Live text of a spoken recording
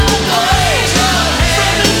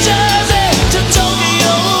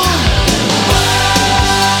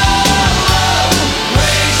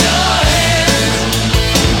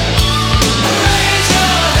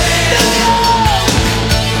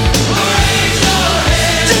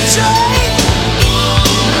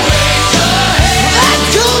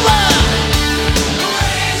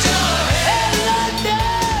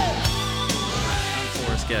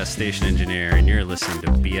listening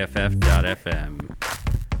to BFF.FM.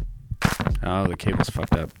 Oh, the cable's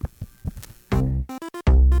fucked up.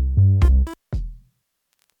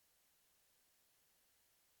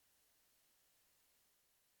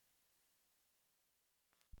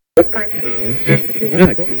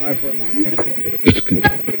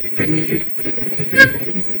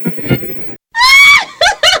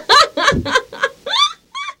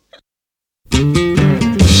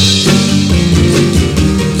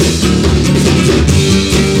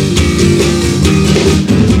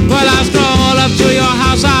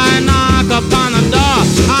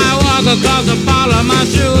 Across the ball of my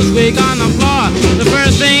shoes squeak on the floor. The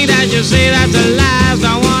first thing that you say, that's the last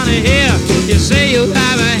I wanna hear. You say you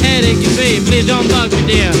have a headache, you say please don't bug me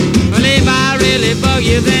dear. Well if I really bug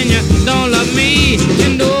you then you don't love me.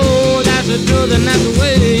 You know that's the truth and that's the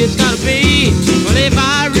way it's gotta be. Well if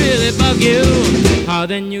I really bug you, oh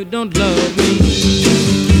then you don't love me.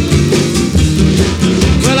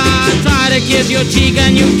 Well, I try to kiss your cheek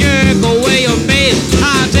and you jerk away your face.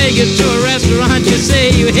 I take you to a restaurant, you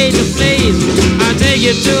say you hate the place. I take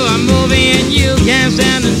you to a movie and you can't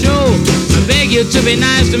stand the show. I beg you to be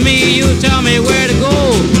nice to me, you tell me where to go.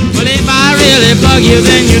 Well, if I really bug you,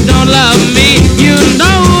 then you don't love me. You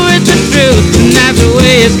know it's the truth, and that's the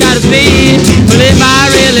way it's gotta be. Well, if I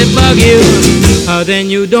really bug you, oh, then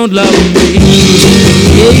you don't love me.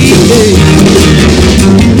 You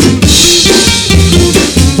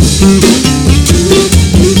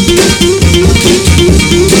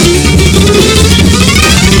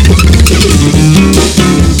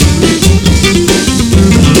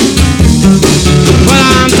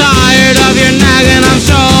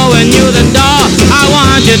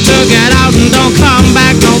to get out and don't come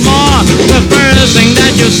back no more. The first thing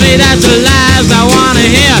that you say, that's the last I wanna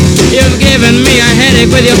hear. You've given me a headache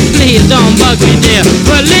with your please don't bug me dear.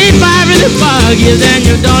 Well if I really bug you then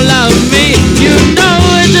you don't love me. You know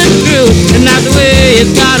it's the truth and that's the way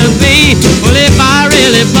it's gotta be. Well if I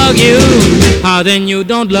really bug you, oh then you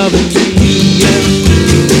don't love me.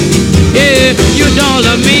 Yeah, you don't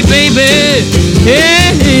love me baby.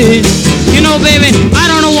 Yeah, you know baby, I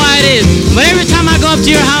don't know why it is, but every time I go up to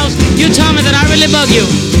your house, you tell me that I really bug you.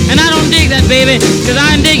 And I don't dig that, baby, cause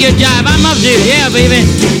I dig your jive. I'm up to you, yeah, baby.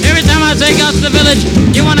 Every time I take out to the village,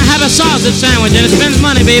 you wanna have a sausage sandwich and it spends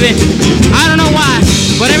money, baby. I don't know why,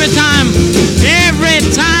 but every time,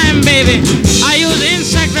 baby, I use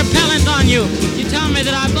insect repellent on you. You tell me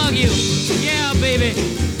that I bug you. Yeah, baby.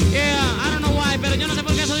 Yeah, I don't know why, pero yo no sé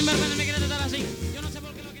por qué eso me quiere tratar así. Yo no sé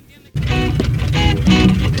por qué lo que entiende.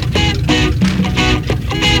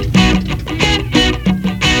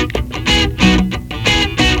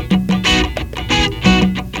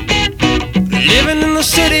 Living in the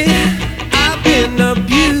city, I've been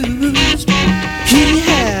abused. He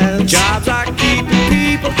has jobs like keeping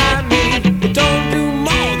people I meet, but don't do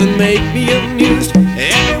more than make me amused.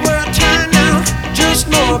 Everywhere I turn now, just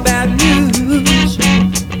more bad news.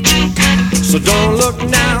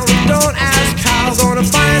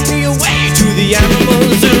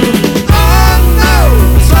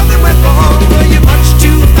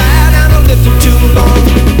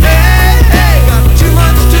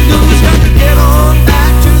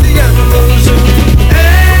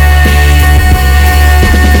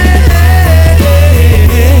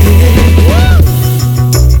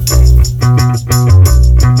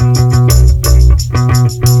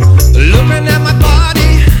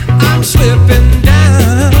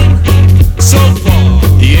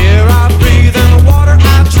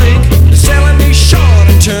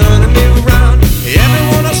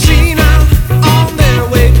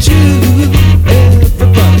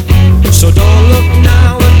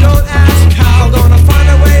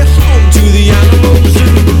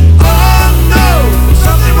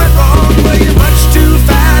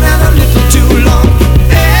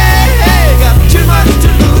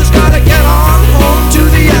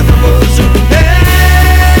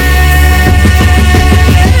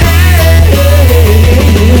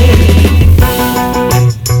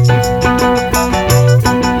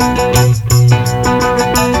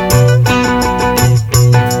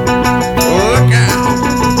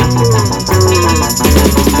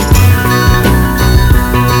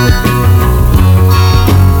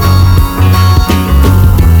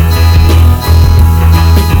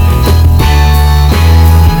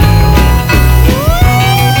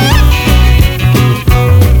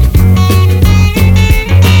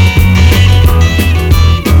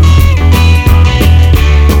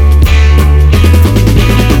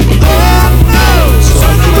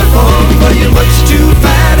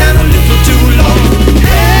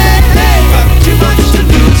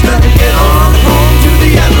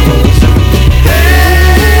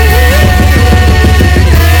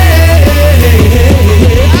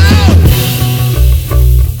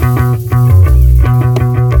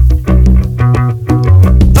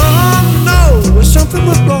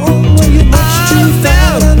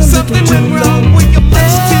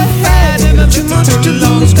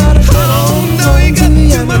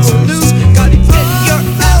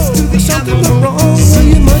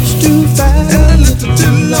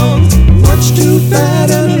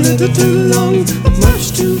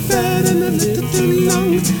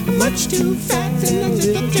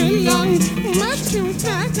 too long, much too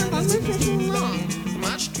fast, and I listen too long,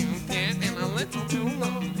 much too fast, and I listen too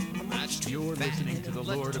long. You're listening to the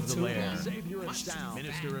Lord of the Lair, Savior of Sound,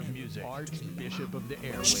 Minister of Music, Archbishop of the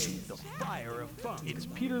Airwaves, the Fire of Funk. It's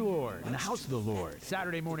Peter Lord in the House of the Lord.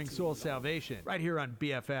 Saturday morning soul salvation, right here on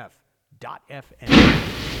BFF.FM.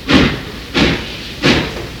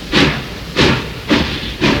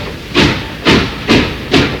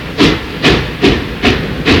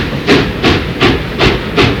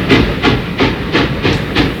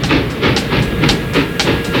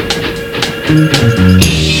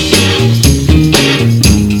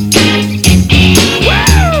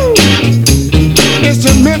 It's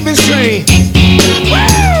the Memphis train.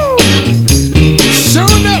 Woo!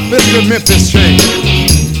 Showing up, it's the Memphis train.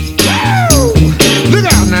 Woo! Look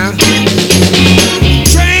out now.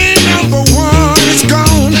 Train number 1 is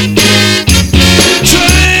gone.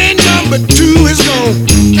 Train number 2 is gone.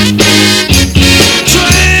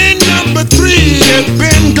 Train number 3 has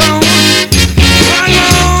been gone. How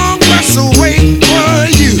long must I wait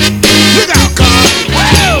for you? Look out, car.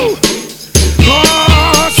 Woo!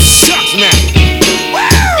 Oh, shucks now.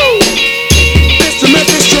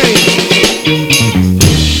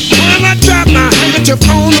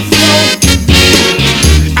 On the floor,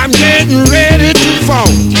 I'm getting ready to fall.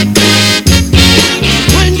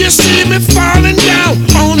 When you see me falling down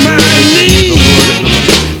on my knees,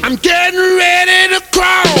 I'm getting ready to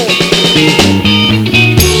crawl.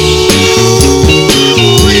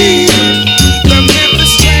 Ooh-wee, the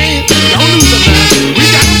Memphis train, don't lose it now, we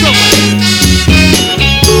got to go.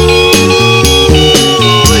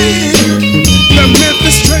 Ooh-wee, the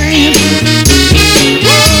Memphis train.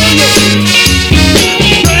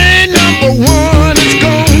 One is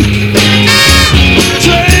gone.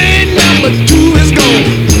 Train number 2 is gone.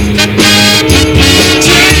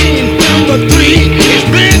 Train number 3 has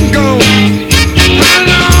been gone. How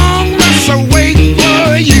long must I wait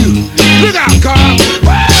for you? Look out, car.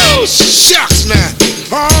 Woo! Shucks now.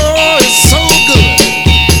 Oh, it's so good.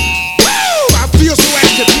 Woo! I feel so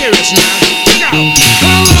active now. Look out.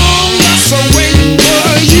 How long must I wait for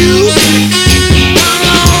you? How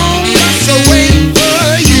long must I wait for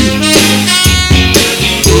you?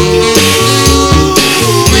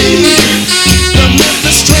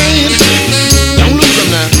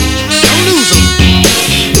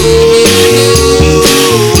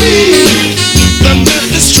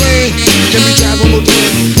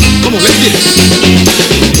 Come on, let's get it.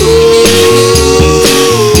 Ooh-wee,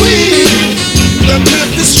 the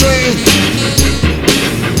Memphis train.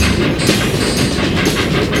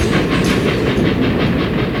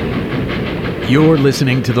 You're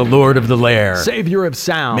listening to the Lord of the Lair, Savior of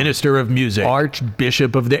Sound, Minister of Music,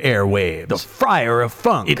 Archbishop of the Airwaves, the Friar of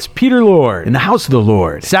Funk. It's Peter Lord in the House of the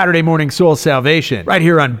Lord. Saturday morning soul salvation, right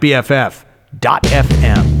here on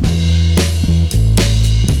BFF.FM.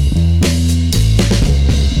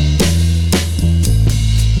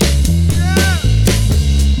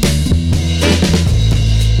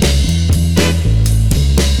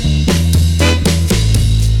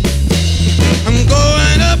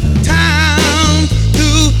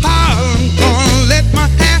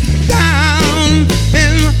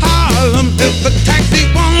 If a taxi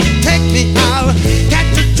won't take me, I'll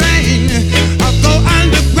catch a train. I'll go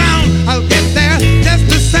underground, I'll get there just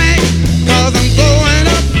the same.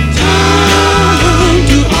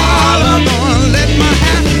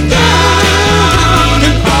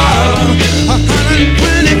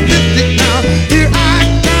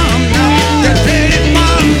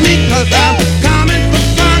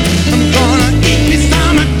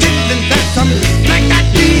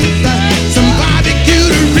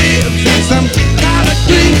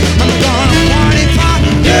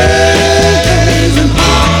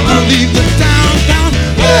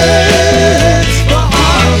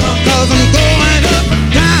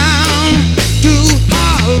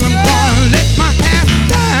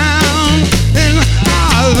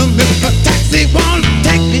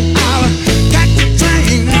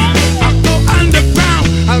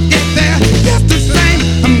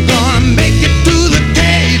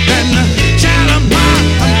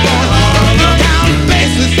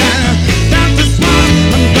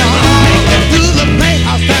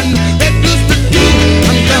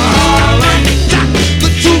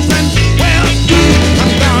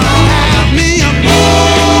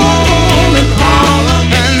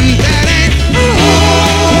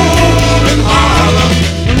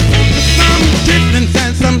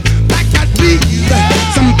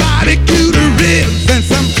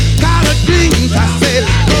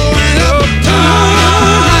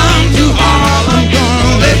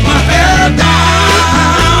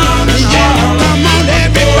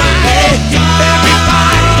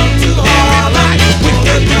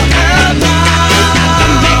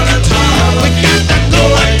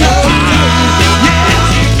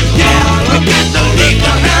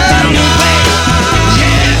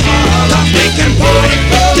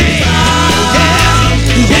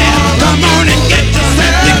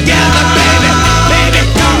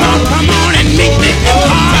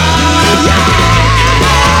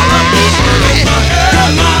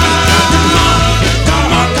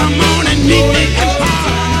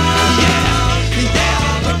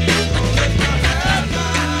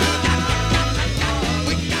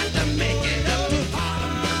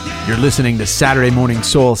 listening to Saturday Morning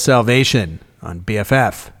Soul Salvation on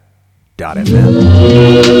BFF.FM.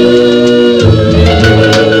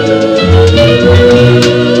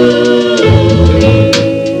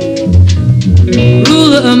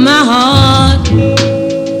 Ruler of my heart,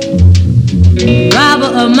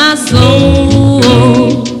 robber of my soul,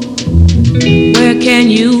 where can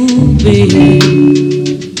you be?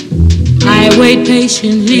 I wait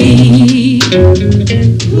patiently.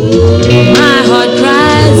 My heart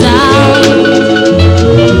cries out,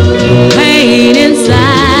 pain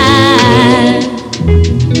inside.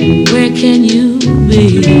 Where can you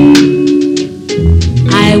be?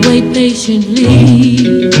 I wait patiently.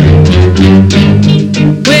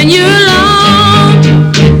 When you're alone,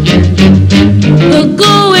 the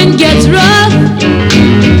going gets rough.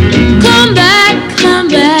 Come back, come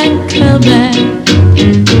back, come back.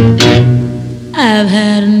 I've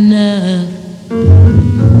had enough.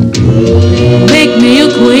 Make me a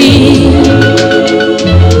queen,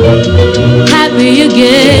 happy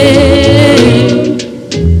again.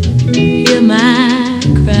 Hear my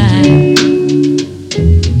cry,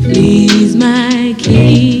 please my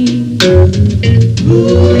king.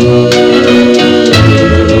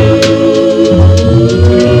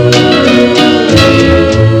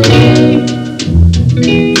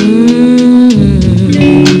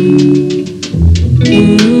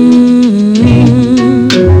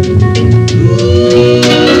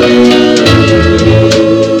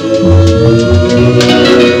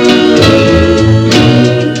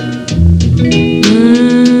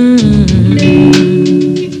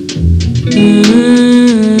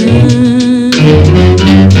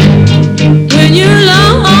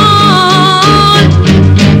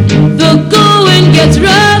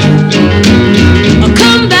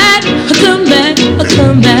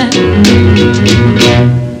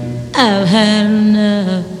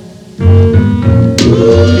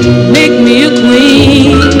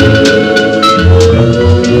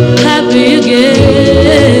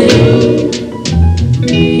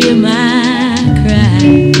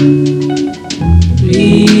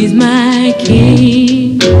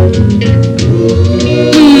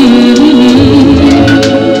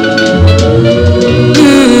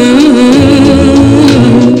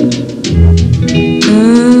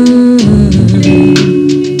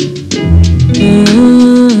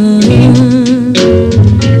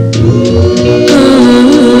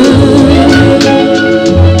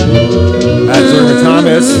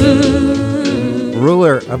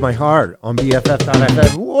 On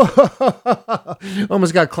BFF.FM. Whoa!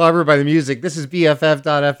 Almost got clobbered by the music. This is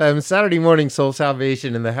BFF.FM, Saturday Morning Soul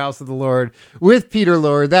Salvation in the House of the Lord with Peter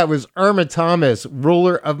Lord. That was Irma Thomas,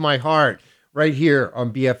 Ruler of My Heart, right here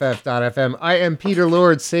on BFF.FM. I am Peter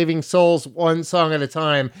Lord, saving souls one song at a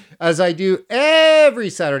time, as I do every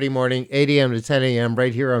Saturday morning, 8 a.m. to 10 a.m.,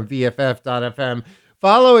 right here on BFF.FM.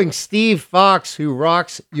 Following Steve Fox, who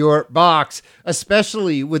rocks your box,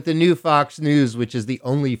 especially with the new Fox News, which is the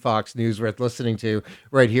only Fox News worth listening to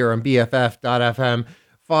right here on BFF.FM.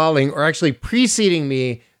 Following, or actually preceding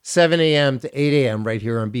me, 7 a.m. to 8 a.m. right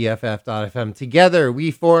here on BFF.FM. Together, we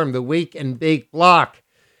form the Wake and Bake Block,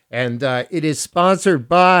 and it is sponsored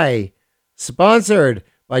by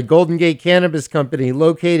Golden Gate Cannabis Company,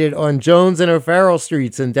 located on Jones and O'Farrell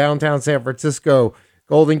Streets in downtown San Francisco.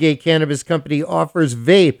 Golden Gate Cannabis Company offers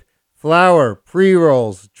vape, flower,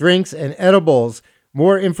 pre-rolls, drinks, and edibles.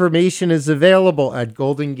 More information is available at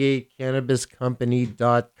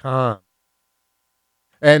goldengatecannabiscompany.com.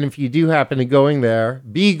 And if you do happen to be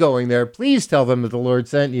going there, please tell them that the Lord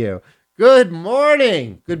sent you. Good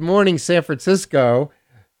morning. Good morning, San Francisco.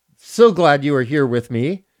 So glad you are here with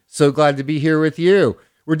me. So glad to be here with you.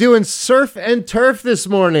 We're doing surf and turf this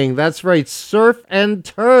morning. That's right, surf and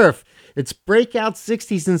turf. It's breakout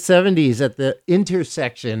 60s and 70s at the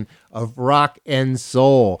intersection of rock and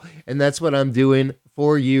soul. And that's what I'm doing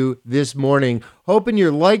for you this morning. Hoping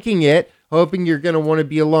you're liking it. Hoping you're going to want to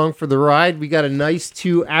be along for the ride. We got a nice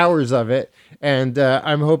 2 hours of it. And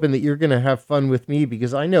I'm hoping that you're going to have fun with me,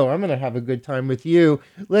 because I know I'm going to have a good time with you.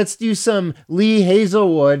 Let's do some Lee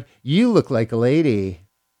Hazelwood. You Look Like a Lady.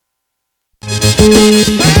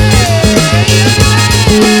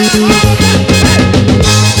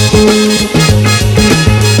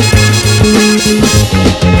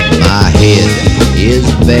 My head is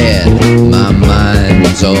bad, my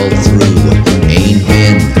mind's all through. Ain't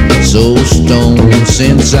been so stoned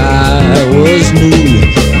since I was new.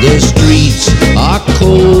 The streets are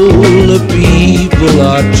cold, the people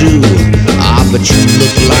are too. Ah, but you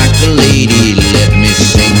look like a lady, let me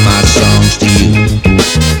sing my songs to you.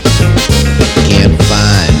 Can't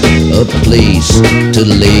find a place to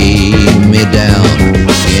lay me down.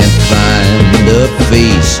 Can't find a a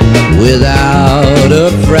face without a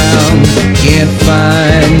frown. Can't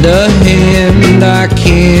find a hand I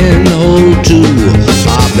can hold to.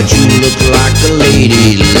 Ah, but you look like a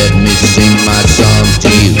lady. Let me sing my songs to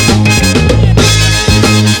you.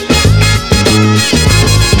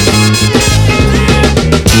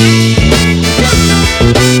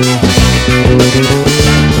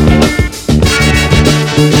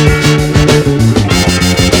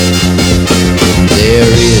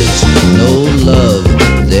 There is no love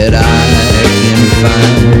that I can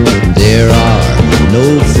find. There are no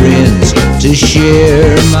friends to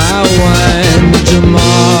share my wine.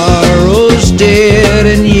 Tomorrow's dead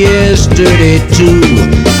and yesterday too.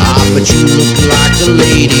 Ah, but you look like a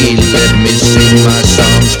lady. Let me sing my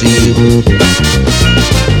songs to you.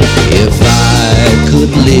 If I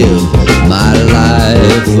could live my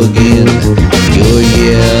life again, your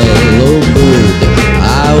yellow bird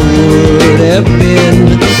I would have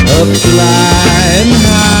been, a flying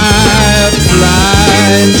high, a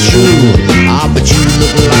flying true. Ah, but you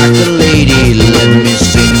look like a lady. Let me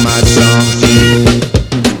sing my songs to you.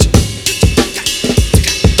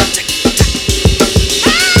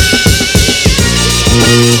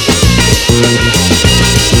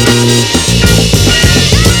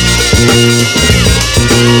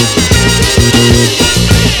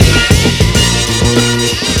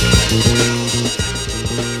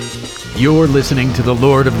 You're listening to the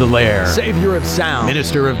Lord of the Lair, Savior of Sound,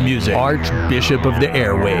 Minister of Music, Archbishop of the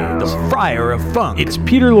Airwaves, the Friar of Funk. It's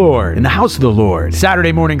Peter Lord in the House of the Lord.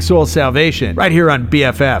 Saturday morning soul salvation, right here on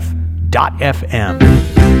BFF.FM.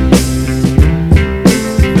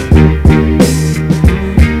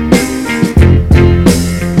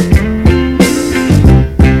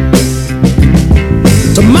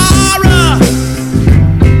 Tomorrow,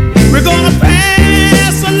 we're gonna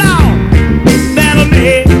pass a law that'll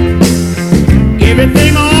make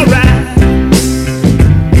everything alright,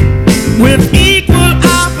 with equal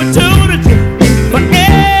opportunity for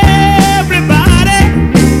everybody,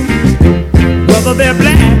 whether they're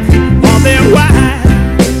black or they're white.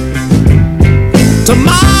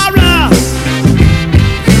 Tomorrow,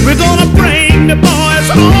 we're gonna bring the boys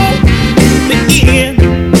home. The end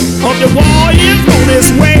of the war is on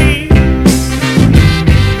its way.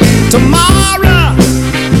 Tomorrow,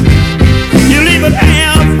 you'll even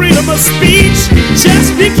have freedom of speech.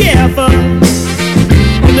 Just be careful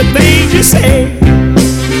of the things you say.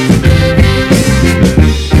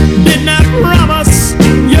 Did not promise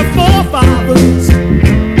your forefathers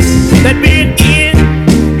that being in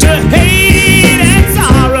to hate and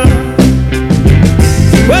sorrow.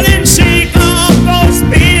 Well, then shake off those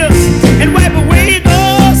fears and wipe away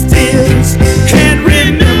those tears, and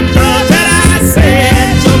remember that I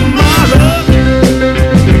said tomorrow.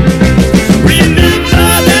 Remember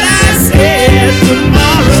that I said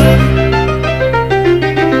tomorrow.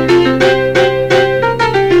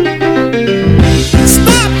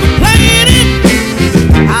 Stop complaining.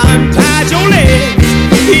 I untied your legs,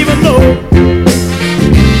 even though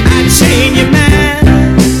I chained your mind.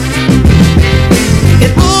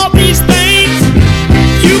 And all these things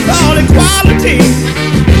you call equality,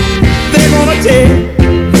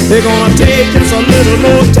 they're gonna take just a little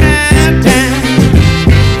more time.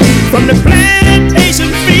 From the plantation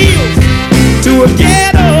fields to a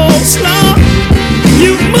ghetto slum,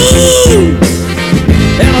 you move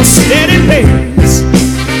at a steady pace.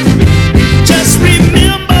 Just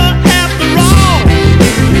remember, after all,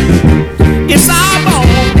 it's our ball,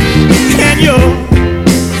 and you're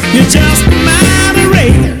just a minor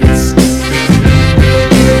race.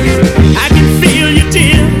 I can feel your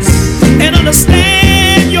tears and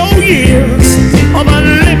understand your years of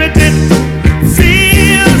unlimited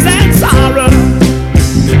fears and sorrow.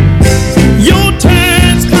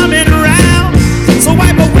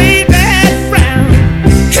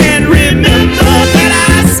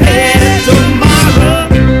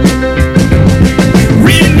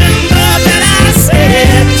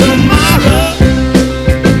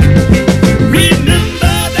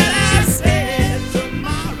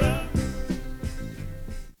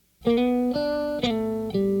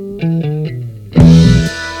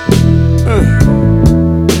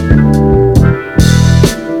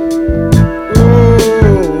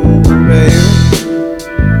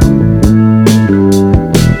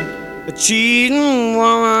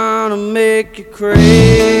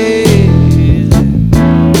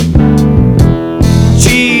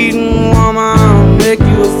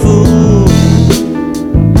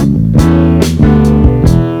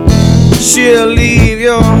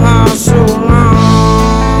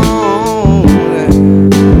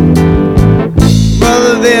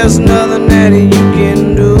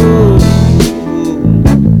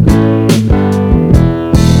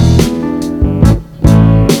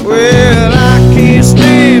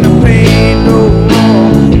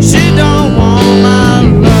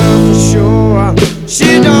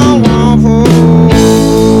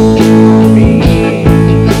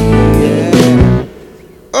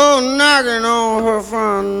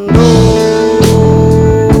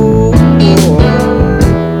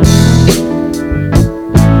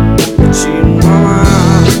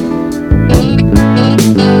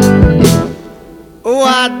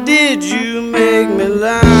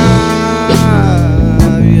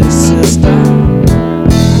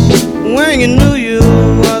 when you knew you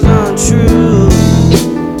wasn't true.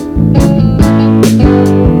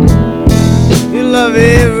 You love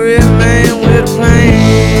every man with a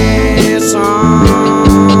plain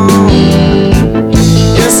song.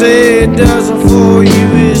 You say it doesn't for you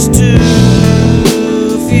is too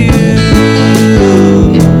few.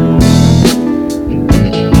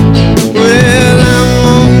 Well, I'm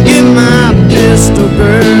gonna get my pistol,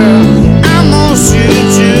 girl. I'm gonna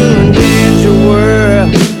shoot you and end your world.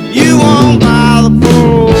 You won't bother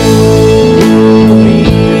for me,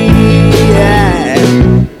 yeah.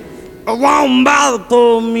 I won't bother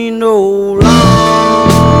for me no longer.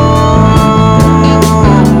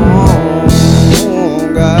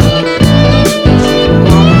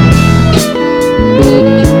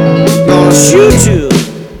 Gonna shoot you.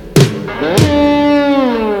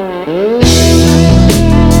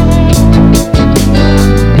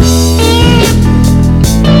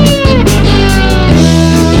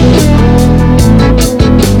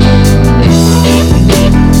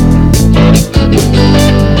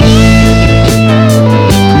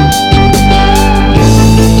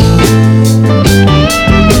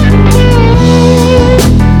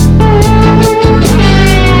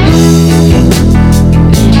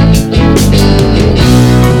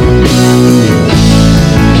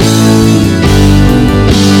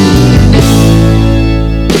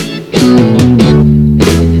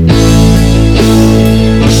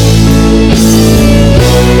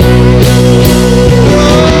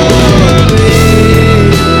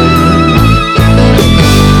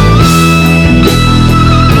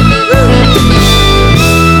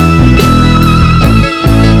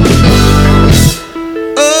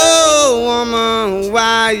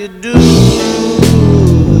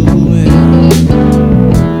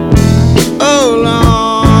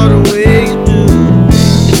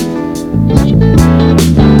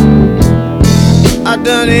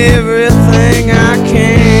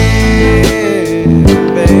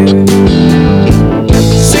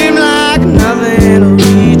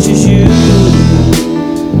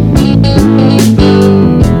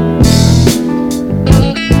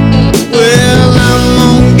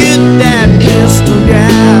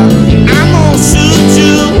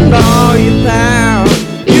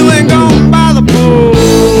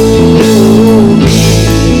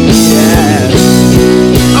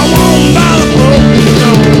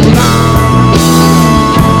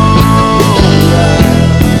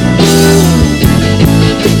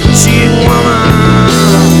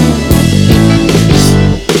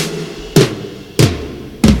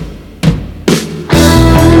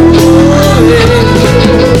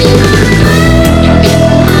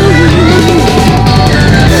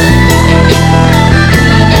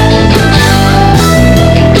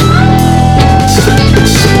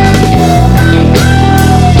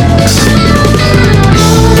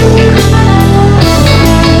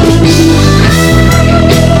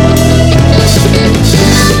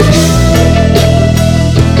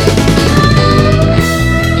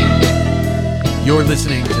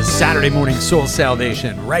 Saturday Morning Soul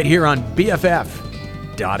Salvation right here on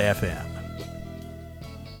BFF.FM.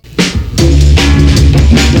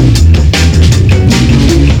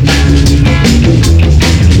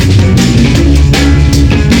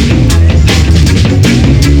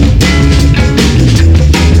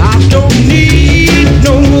 I don't need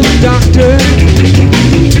no doctor,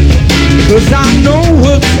 'cause I know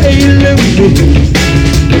what's ailing me.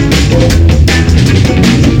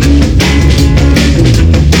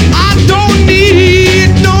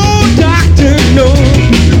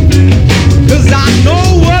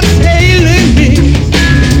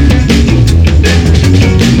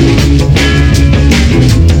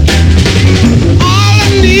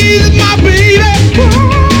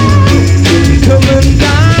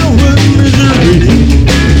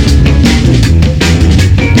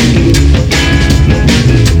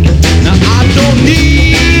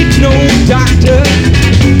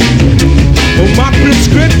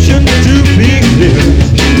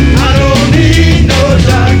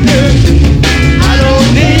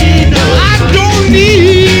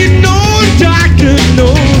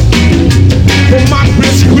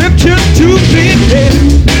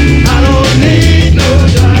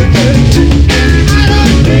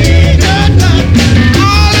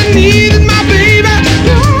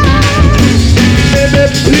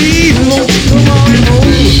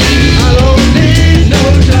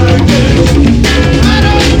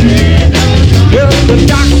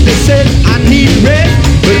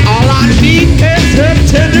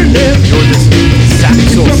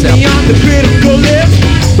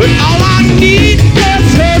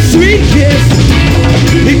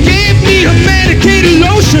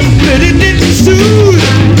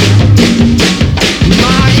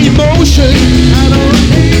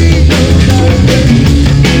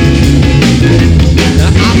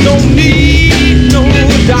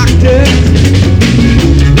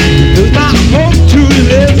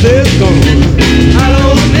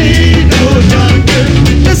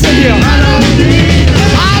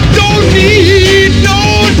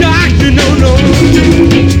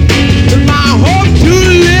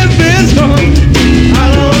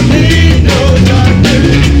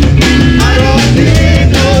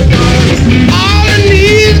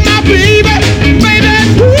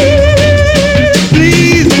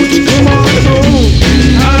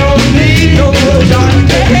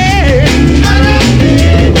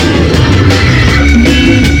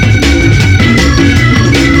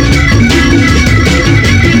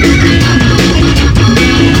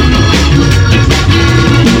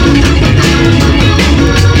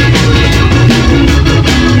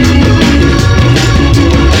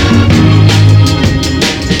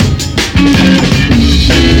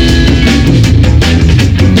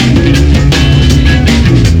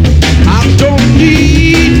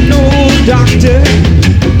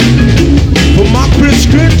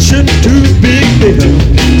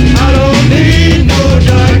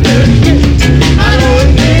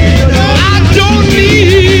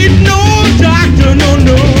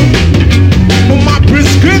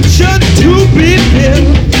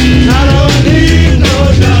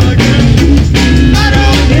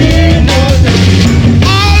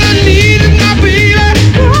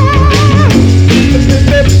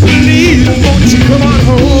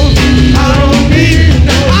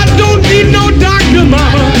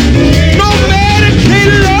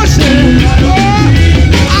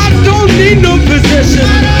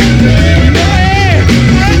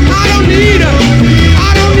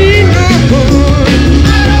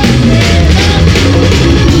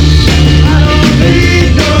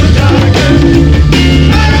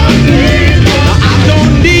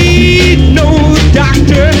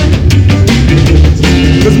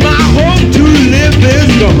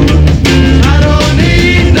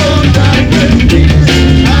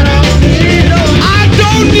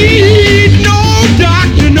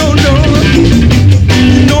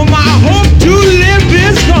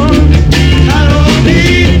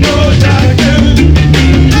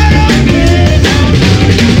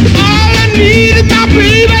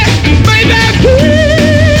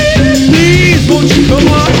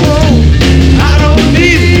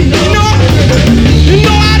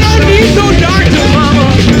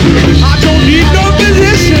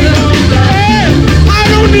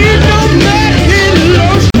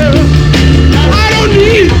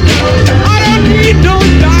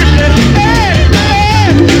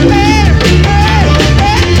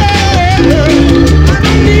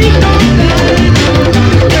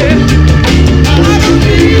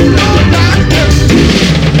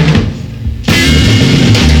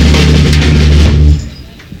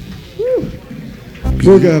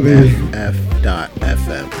 Cool guy, baby.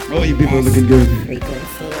 BFF.FM. Oh, you people are looking good.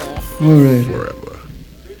 Frequency. All right. Forever.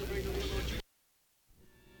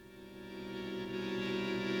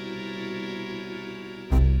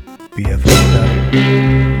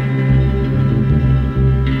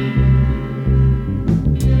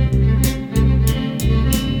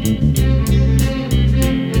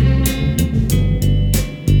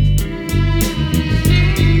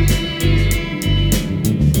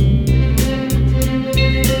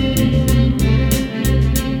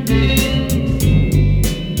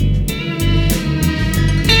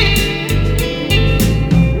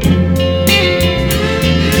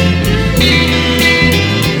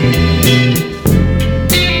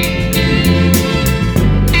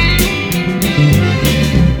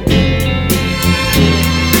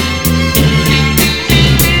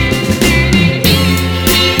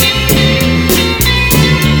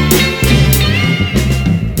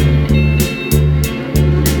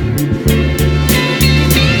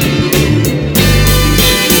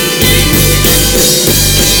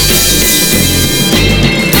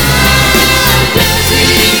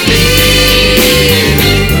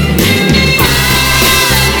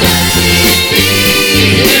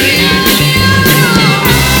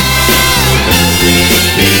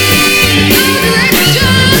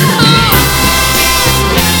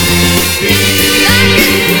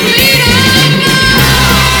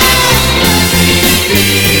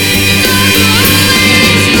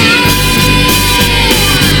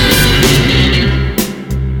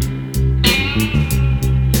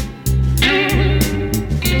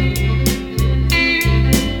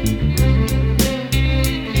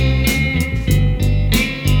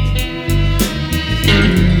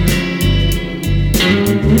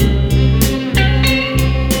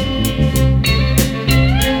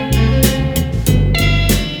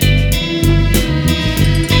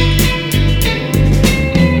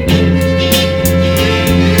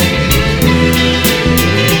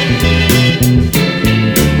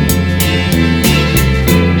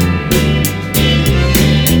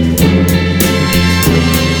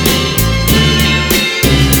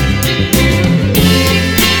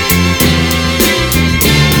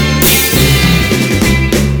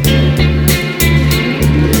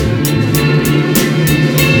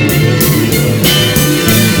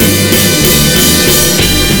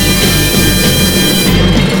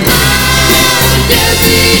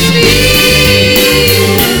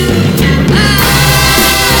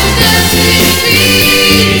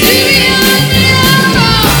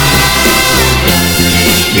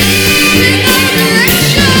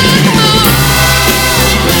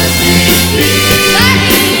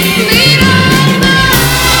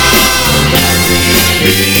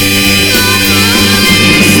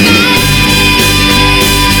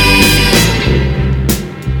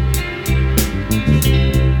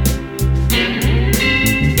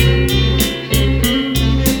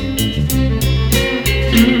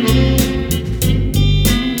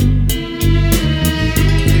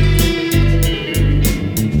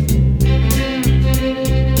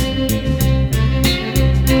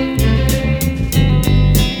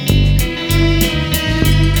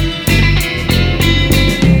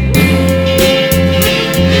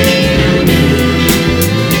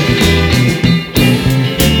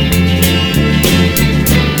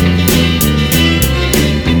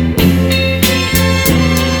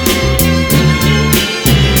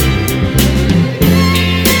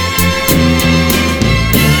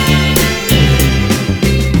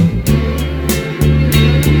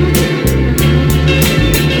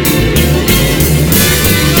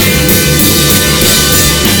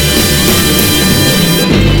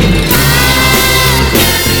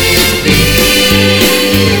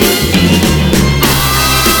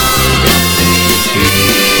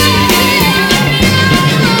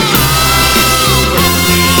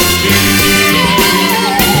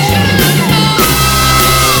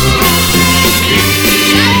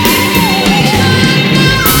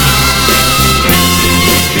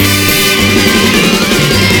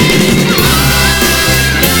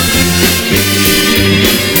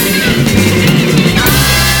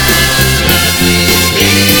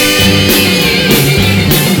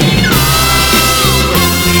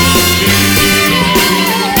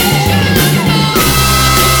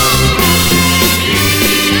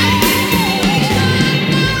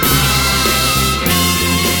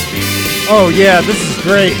 Oh yeah, this is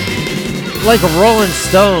great. Like a Rolling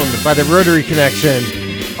Stone by the Rotary Connection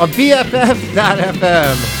on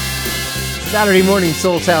BFF.FM. Saturday morning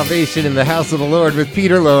soul salvation in the house of the Lord with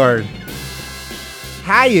Peter Lord.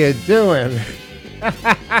 How you doing?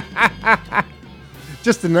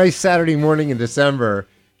 Just a nice Saturday morning in December.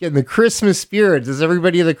 Getting the Christmas spirit. Does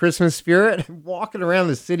everybody have the Christmas spirit? Walking around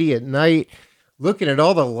the city at night, looking at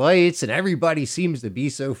all the lights, and everybody seems to be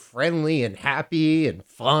so friendly and happy and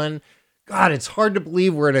fun. God, it's hard to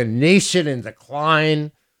believe we're in a nation in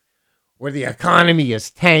decline, where the economy is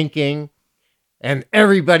tanking, and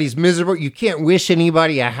everybody's miserable. You can't wish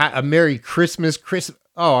anybody a Merry Christmas.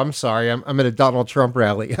 Oh, I'm sorry. I'm at a Donald Trump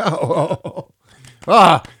rally.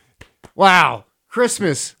 Wow.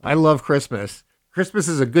 Christmas. I love Christmas. Christmas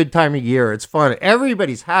is a good time of year. It's fun.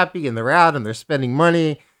 Everybody's happy and they're out and they're spending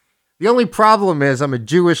money. The only problem is I'm a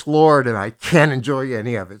Jewish lord and I can't enjoy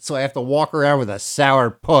any of it. So I have to walk around with a sour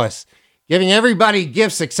puss, giving everybody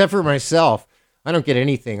gifts except for myself. I don't get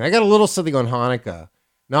anything. I got a little something on Hanukkah.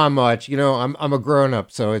 Not much. You know, I'm a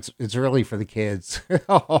grown-up, so it's really for the kids.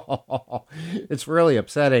 It's really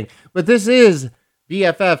upsetting. But this is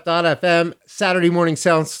BFF.FM, Saturday morning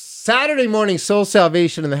soul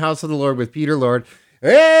salvation in the house of the Lord with Peter Lord.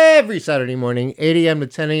 Every Saturday morning, 8 a.m. to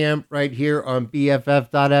 10 a.m. right here on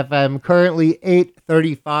BFF.FM. Currently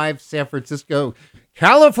 8:35 San Francisco,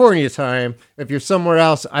 California time. If you're somewhere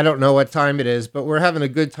else, I don't know what time it is, but we're having a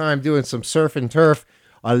good time doing some surf and turf.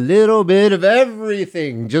 A little bit of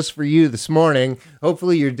everything just for you this morning.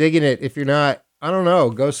 Hopefully you're digging it. If you're not, I don't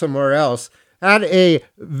know, go somewhere else. Had a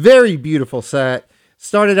very beautiful set.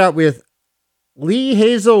 Started out with Lee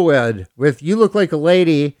Hazelwood with You Look Like a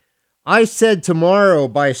Lady. I Said Tomorrow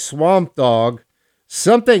by Swamp Dogg.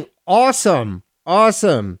 Something awesome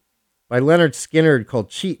by Leonard Skinner called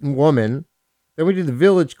Cheatin' Woman. Then we did the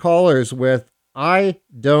Village Callers with I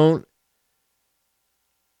Don't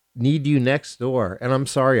Need You Next Door. And I'm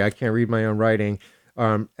sorry, I can't read my own writing.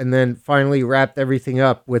 And then finally wrapped everything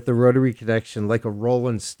up with the Rotary Connection, Like a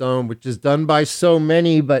Rolling Stone, which is done by so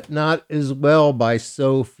many, but not as well by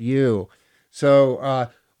so few. So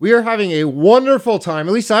we are having a wonderful time.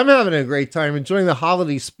 At least I'm having a great time, enjoying the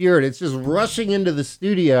holiday spirit. It's just rushing into the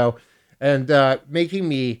studio and making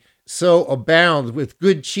me so abound with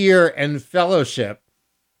good cheer and fellowship.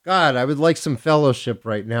 God, I would like some fellowship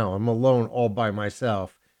right now. I'm alone all by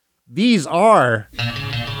myself. These are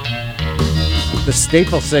the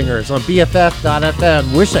Staple Singers on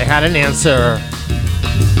BFF.FM. Wish I had an answer.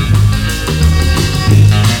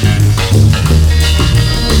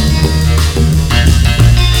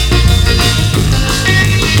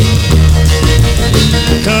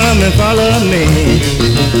 Come and follow me.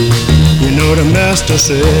 You know the master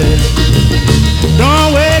said,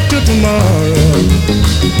 don't wait till tomorrow.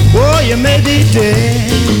 Oh, you may be dead.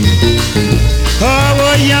 I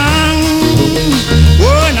was young,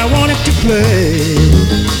 oh, and I wanted to play.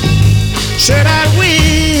 Should I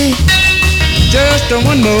wait just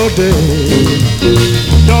one more day?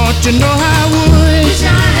 Don't you know I wish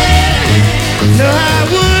I had? No, I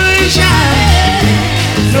wish I had.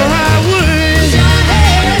 No, I wish I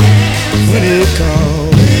had. When it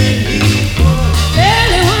called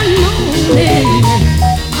early one morning,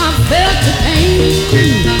 I felt the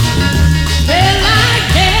pain. Felt like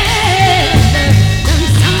death done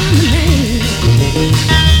some name.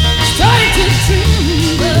 Started to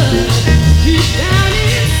tremble deep down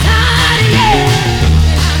inside, yeah.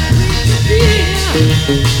 And I breathed to feel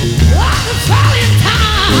like a falling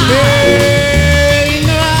time. Hey,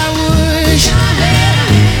 no, I wish I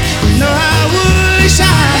had. No, I wish I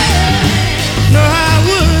had. No, I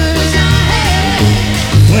wish I had.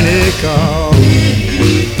 When it called,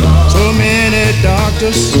 so many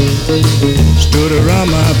doctors stood around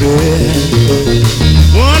my bed.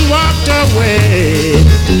 One walked away,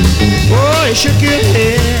 oh, he shook his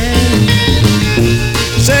head.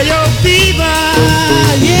 Say your fever,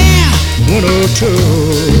 yeah, 102.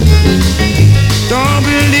 Don't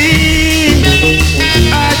believe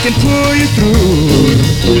I can pull you through.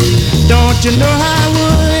 Don't you know I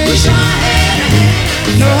wish I had?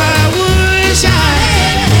 No, I wish I had.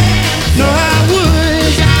 No, I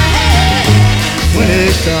wish I had. When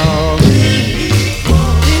it called,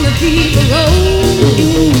 and the people rolled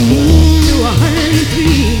to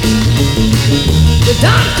 103. The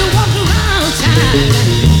doctor walked around town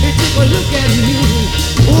and took a look at me.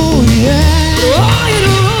 Oh yeah, oh it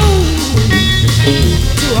rolled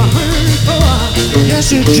to 104.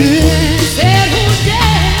 Yes it did. He said, who's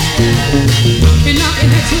there? Be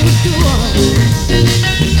knocking at your door.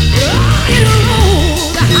 Oh it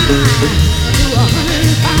rolled high to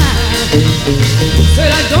 105.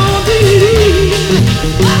 Said I don't believe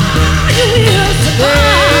you will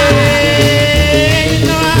survive. Hey,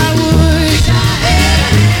 no, I wish I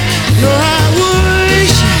had. No, I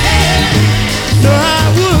wish I had. No, I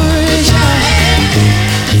wish I had.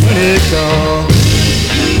 When it called.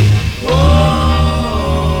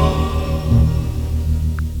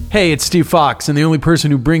 Hey, it's Steve Fox, and the only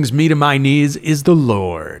person who brings me to my knees is the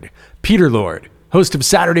Lord. Peter Lord, host of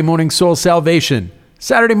Saturday Morning Soul Salvation.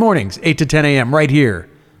 Saturday mornings, 8 to 10 a.m. right here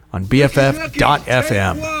on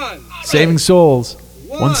BFF.FM. Saving souls,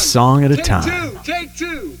 one song at a time. Take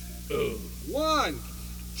two. 1,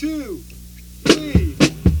 2, 3,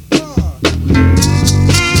 4.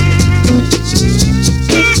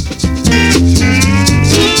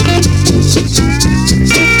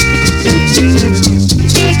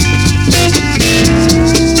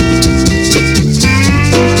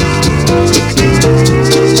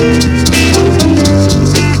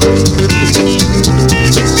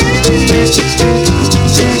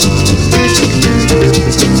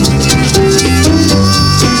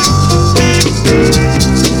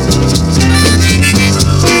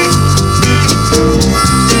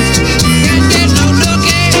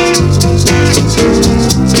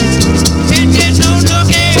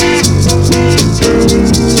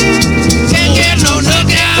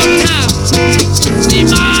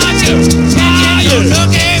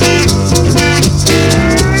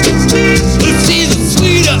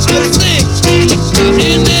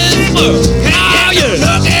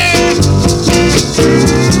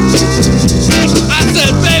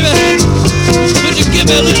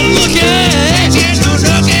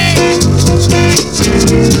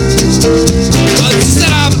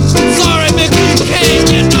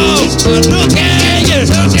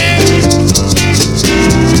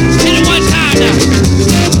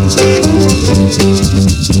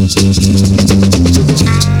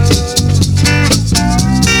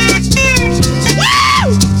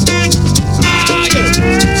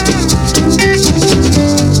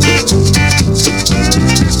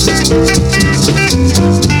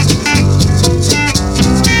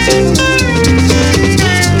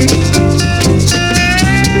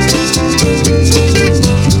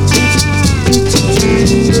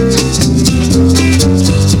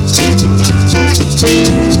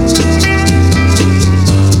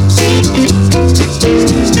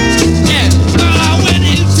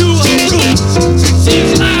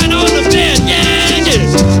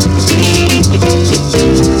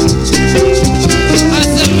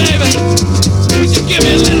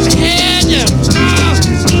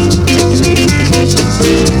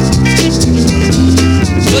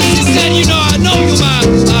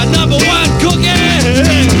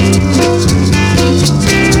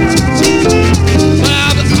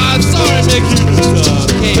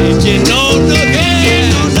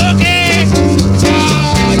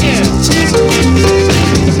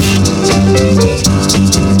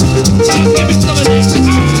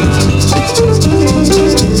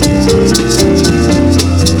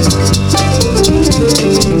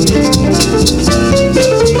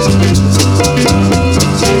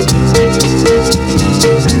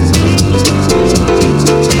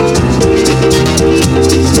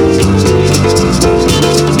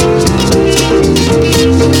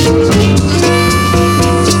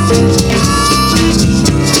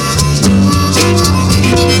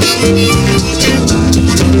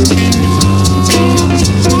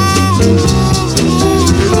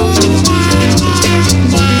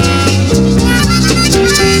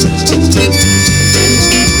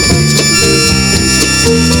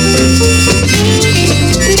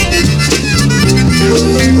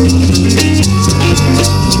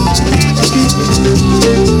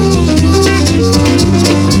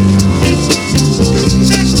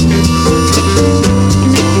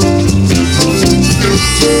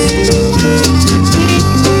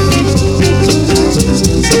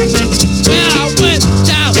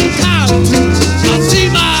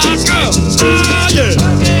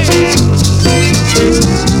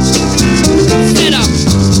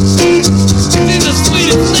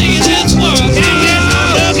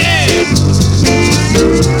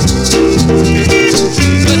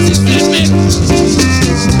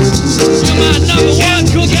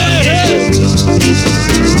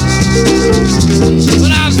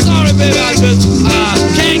 But I'm sorry, baby,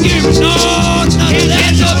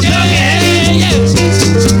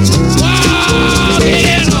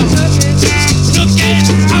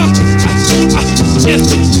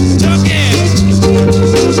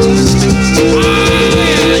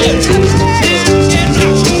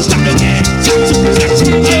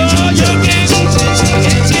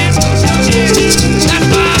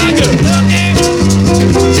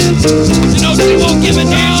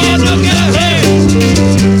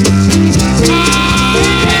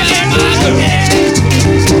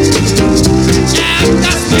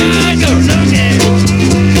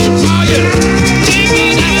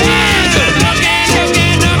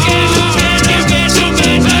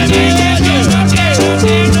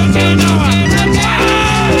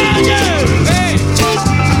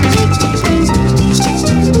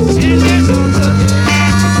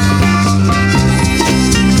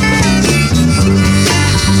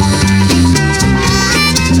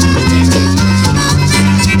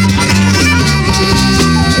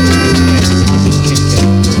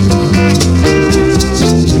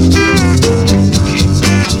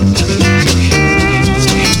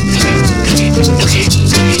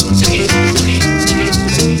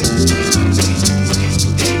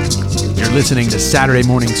 You're listening to Saturday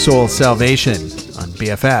Morning Soul Salvation on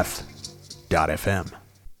BFF.FM.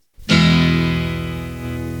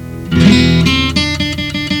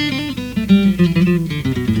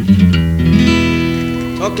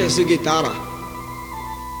 Toque su guitarra.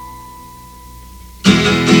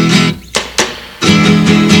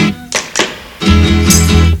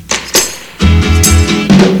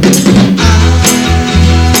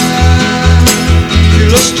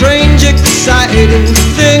 Feel a strange, exciting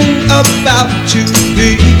thing about to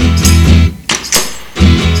be.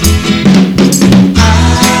 I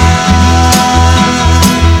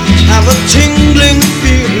have a tingling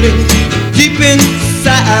feeling deep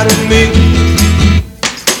inside of me.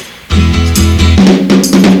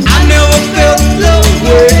 I never felt the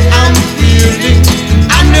way I'm feeling.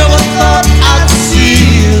 I never thought I'd see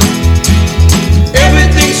it.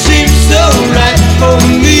 Everything seems so right for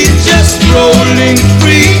me, just rolling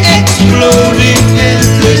free, exploding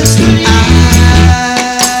endlessly. I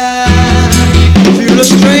feel a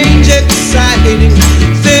strange, exciting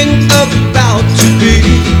thing about to be.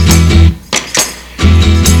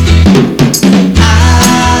 I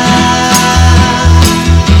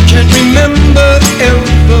can't remember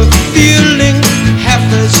ever feeling half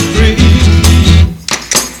as free.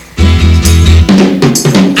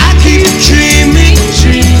 I keep dreaming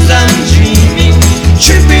dreams I'm dreaming,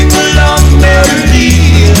 tripping along melody.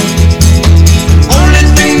 Only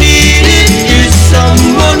thing needed is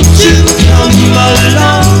someone to come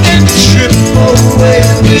along and trip away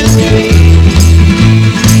with me.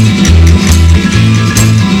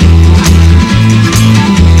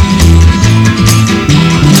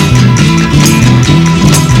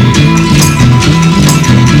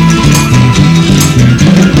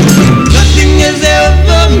 Nothing has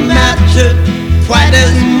ever mattered quite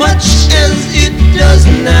as much as it does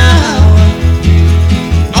now.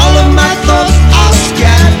 All of my thoughts are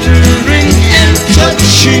scattering and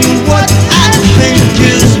touching what I think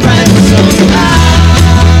is right. So I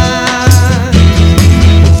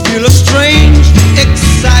feel a strange,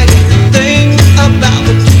 exciting thing about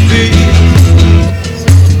to be.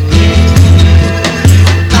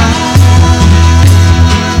 I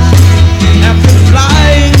have been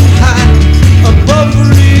flying high above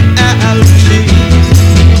reality.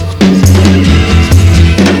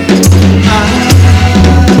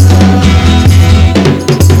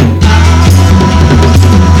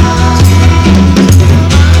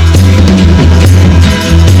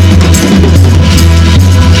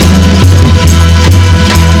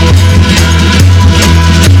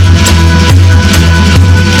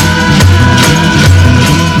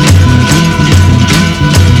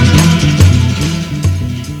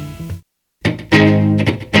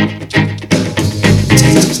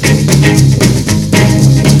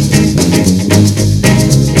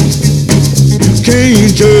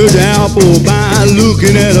 Can't judge an apple by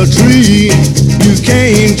looking at a tree. You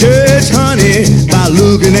can't judge honey by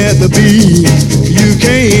looking at the bee. You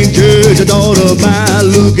can't judge a daughter by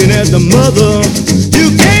looking at the mother.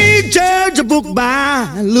 You can't judge a book by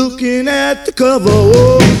looking at the cover.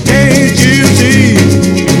 Oh, can't you see?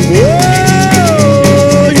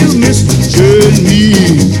 Oh, you misjudge me.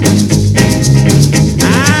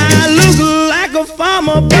 I look like a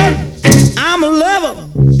farmer, but I'm a lover.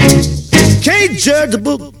 Can't judge a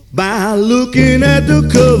book by looking at the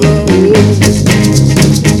cover.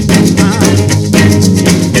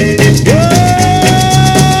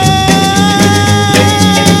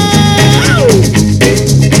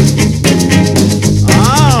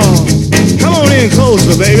 Oh, come on in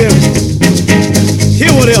closer, baby.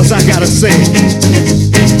 Hear what else I gotta say.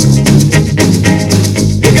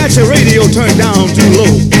 You got your radio turned down too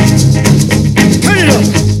low. Turn it up.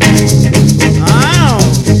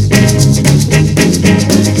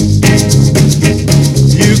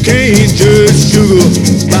 You can't judge sugar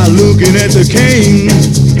by looking at the cane.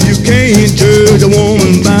 You can't judge a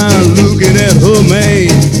woman by looking at her man.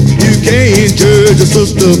 You can't judge a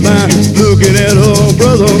sister by looking at her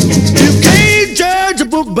brother. You can't judge a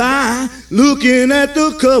book by looking at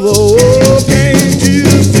the cover. Oh, can't you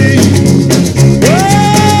see?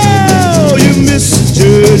 Oh, you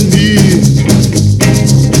misjudge me.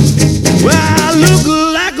 Well, I look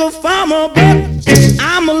like a farmer, but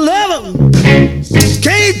I'm a lover.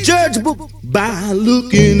 Can't judge a book by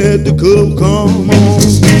looking at the cover. Come on.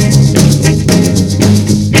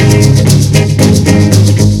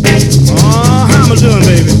 Oh, how am I doing,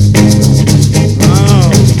 baby? Oh.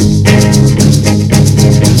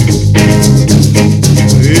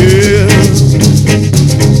 Yeah.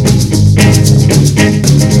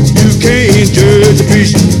 You can't judge a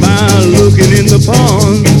fish by looking in the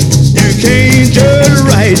pond. You can't judge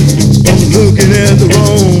right from looking at the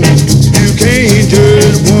wrong. You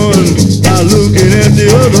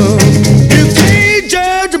cover. You can't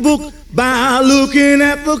judge a book by looking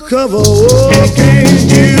at the cover. Oh, can't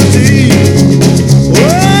you see?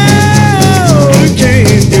 Oh, you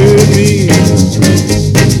can't judge me.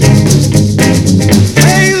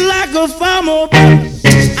 Ain't like a farmer, but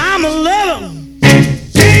I'm a lover.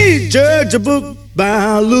 Can't judge a book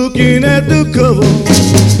by looking at the cover.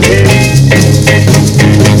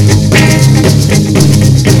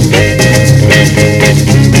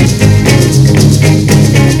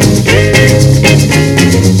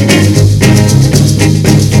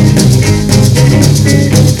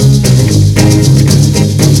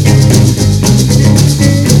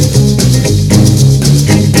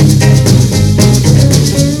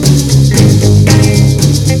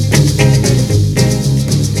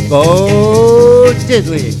 Bo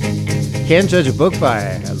Diddley. Can't judge a book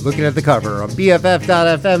by looking at the cover on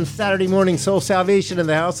BFF.FM. Saturday morning soul salvation in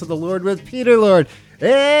the house of the Lord with Peter Lord.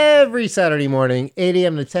 Every Saturday morning, 8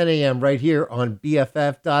 a.m. to 10 a.m. right here on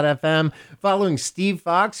BFF.FM. Following Steve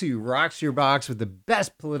Fox, who rocks your box with the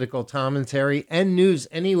best political commentary and news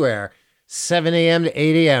anywhere. 7 a.m. to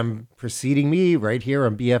 8 a.m. preceding me right here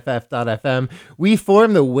on BFF.FM. We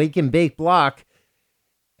form the Wake and Bake block.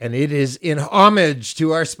 And it is in homage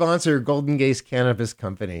to our sponsor, Golden Gaze Cannabis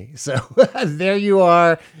Company. So there you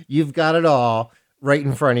are. You've got it all right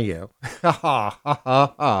in front of you. Ha ha ha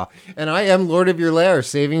ha ha. And I am Lord of Your Lair,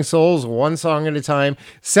 saving souls one song at a time.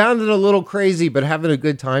 Sounding a little crazy, but having a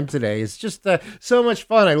good time today. It's just so much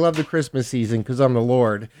fun. I love the Christmas season because I'm the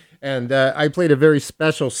Lord. And I played a very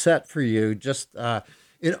special set for you just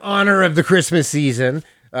in honor of the Christmas season.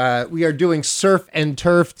 We are doing surf and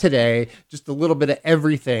turf today, just a little bit of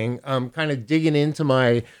everything. Kind of digging into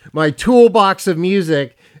my toolbox of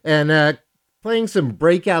music and playing some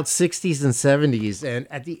breakout 60s and 70s and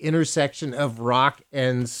at the intersection of rock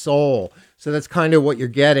and soul. So that's kind of what you're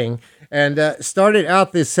getting. And started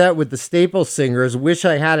out this set with the Staple Singers, Wish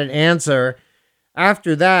I Had an Answer.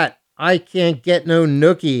 After that, I Can't Get No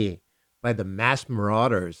Nookie by the Masked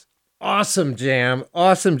Marauders. Awesome jam.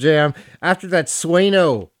 Awesome jam. After that,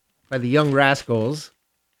 Sueno by the Young Rascals.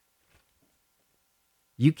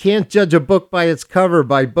 You Can't Judge a Book by Its Cover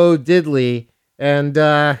by Bo Diddley. And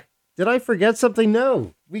did I forget something?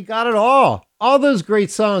 No. We got it all. All those great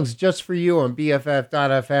songs just for you on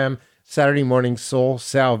BFF.FM. Saturday morning soul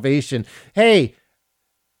salvation. Hey,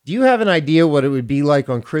 do you have an idea what it would be like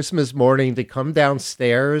on Christmas morning to come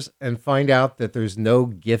downstairs and find out that there's no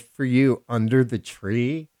gift for you under the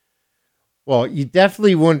tree? Well, you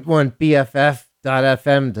definitely wouldn't want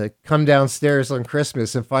BFF.FM to come downstairs on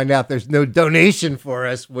Christmas and find out there's no donation for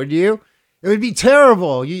us, would you? It would be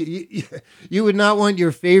terrible. You would not want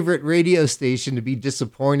your favorite radio station to be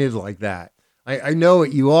disappointed like that. I know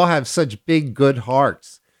it. You all have such big, good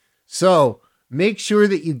hearts. So make sure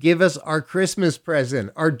that you give us our Christmas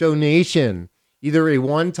present, our donation, either a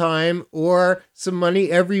one-time or some money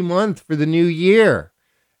every month for the new year.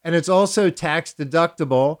 And it's also tax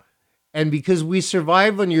deductible. And because we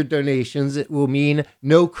survive on your donations, it will mean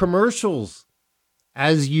no commercials,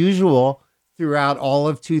 as usual, throughout all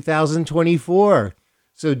of 2024.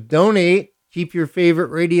 So donate, keep your favorite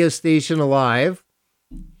radio station alive,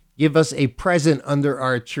 give us a present under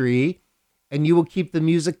our tree, and you will keep the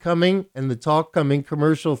music coming and the talk coming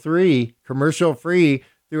commercial-free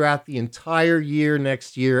throughout the entire year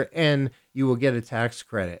next year, and you will get a tax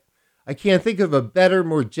credit. I can't think of a better,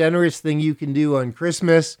 more generous thing you can do on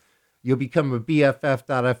Christmas. You'll become a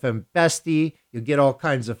BFF.FM bestie. You'll get all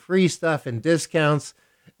kinds of free stuff and discounts.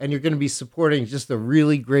 And you're going to be supporting just a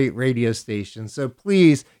really great radio station. So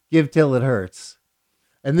please give till it hurts.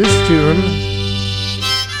 And this tune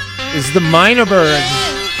is the Minor Birds.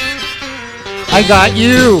 I Got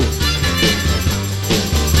You.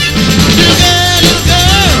 Little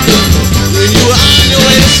girl, when you were on your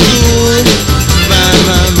way to school.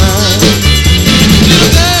 Little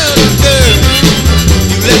girl, you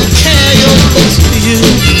let me carry your books for you. Do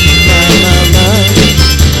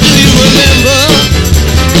you remember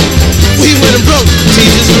we went and broke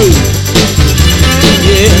teacher's rule?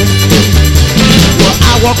 Yeah. Well,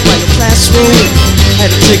 I walked by your classroom,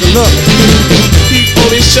 had to take a look. Peep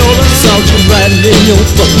on his shoulder, saw you writing in your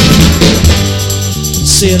book.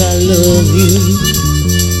 Said I love you.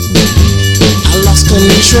 I lost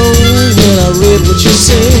control when I read what you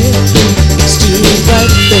said. Stood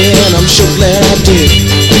right there and I'm sure glad I did.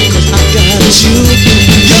 'Cause I got you.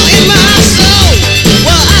 You're in my soul.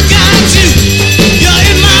 Well, I got you. You're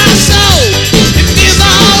in my soul. It feels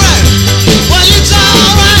alright. Well, it's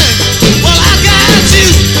alright. Well, I got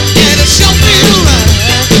you. And it sure feels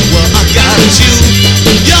right. Well, I got you.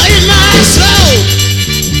 You're in my soul.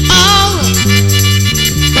 Alright.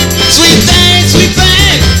 Sweet thing, sweet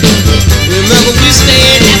thing.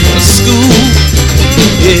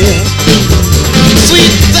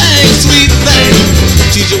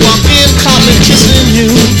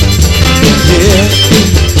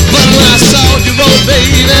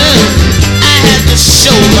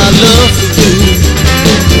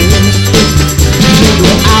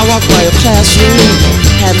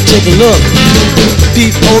 take a look.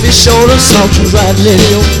 Peep over your shoulder, saw you writing in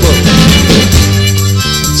your book.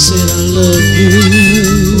 Said I love you.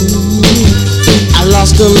 I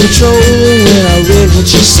lost control when I read what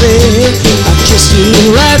you said. I kissed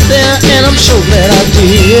you right there, and I'm sure glad I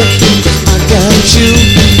did. 'Cause I got you.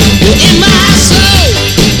 You're in my soul.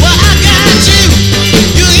 Well, I got you.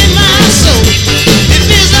 You're in my soul. It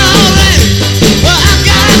feels alright. Well, I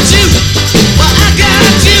got you. Well, I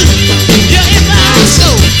got you. You're in my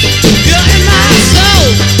soul. You're in my soul.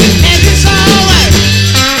 And it's alright.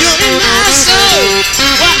 You're in my soul.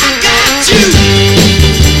 Well, I got you.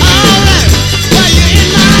 Alright. Well, you're in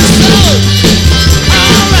my soul.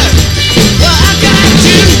 Alright. Well, I got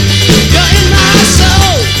you. You're in my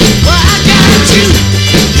soul. Well, I got you.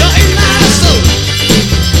 You're in my soul.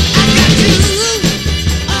 I got you.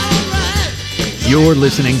 Alright. You're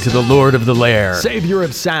listening to the Lord of the Lair, Savior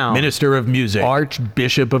of Sound, Minister of Music,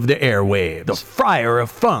 Archbishop of the Airwaves, the Friar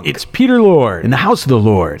of Funk. It's Peter Lord in the House of the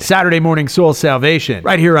Lord. Saturday morning soul salvation,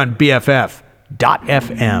 right here on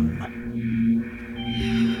BFF.FM.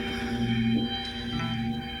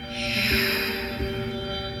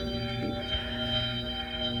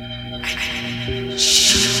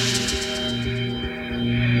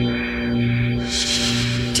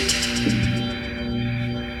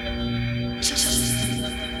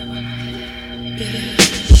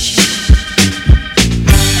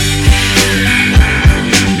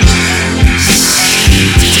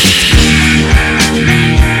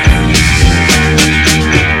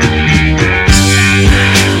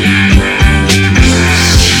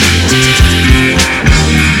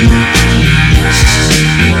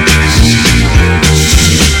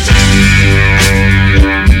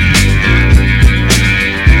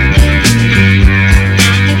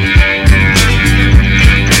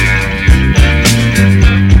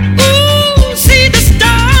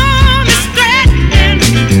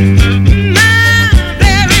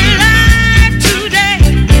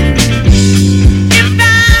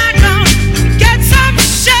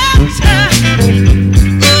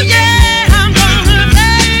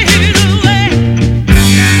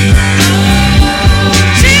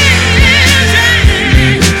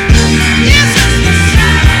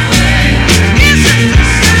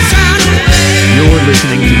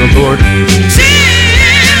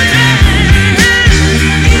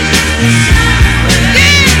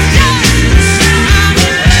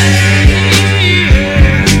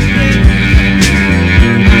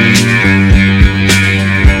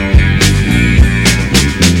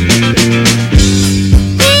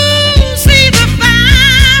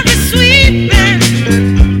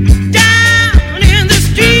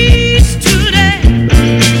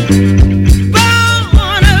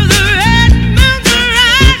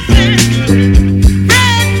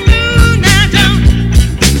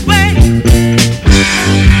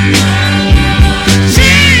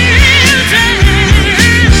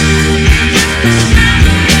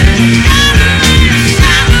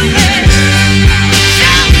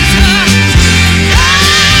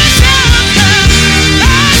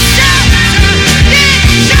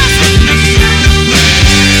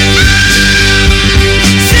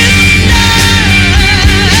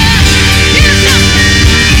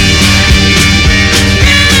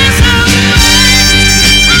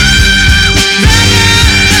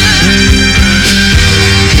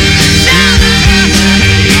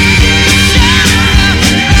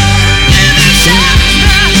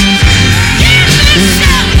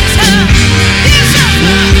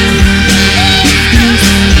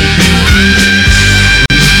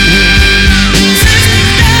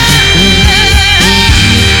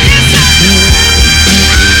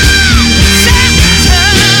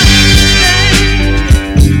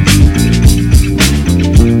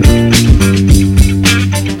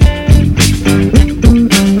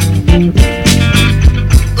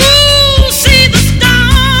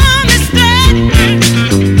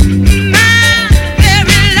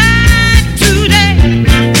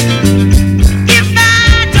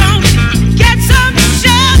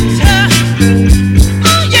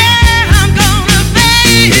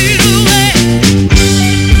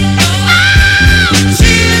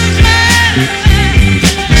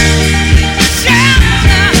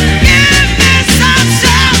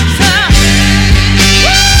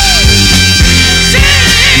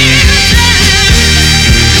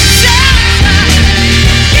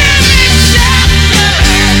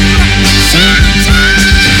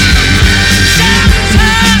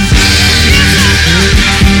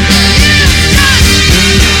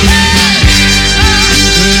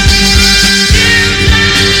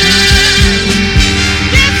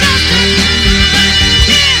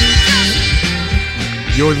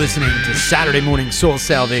 You're listening to Saturday Morning Soul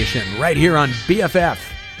Salvation, right here on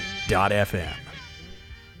BFF.FM.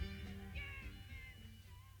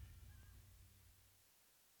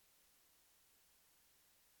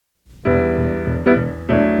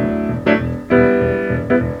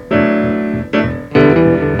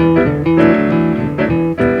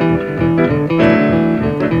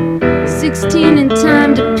 And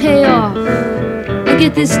time to pay off. I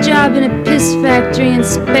get this job in a piss factory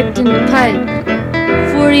inspecting pipe.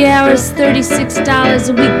 40 hours, $36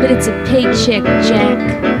 a week, but it's a paycheck, Jack.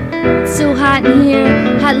 It's so hot in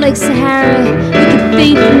here, hot like Sahara. You could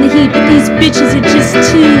faint from the heat, but these bitches are just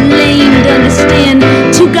too lame to understand.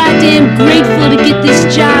 Too goddamn grateful to get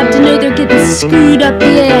this job, to know they're getting screwed up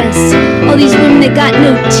the ass. All these women that got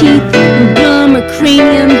no teeth, and gum or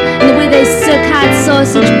cranium, and the way they suck hot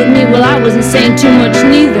sausage. But me, well, I wasn't saying too much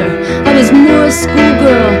neither. I was more a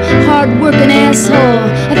schoolgirl, hard-working asshole.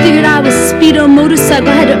 I figured I was Speedo motorcycle,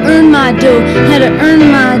 I had to earn my dough,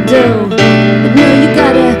 But no, you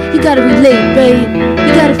gotta relate, right?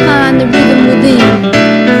 You gotta find the rhythm within.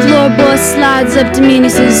 The floor boss slides up to me and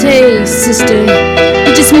he says, "Hey, sister,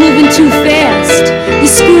 you're just moving too fast. You're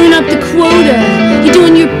screwing up the quota. You're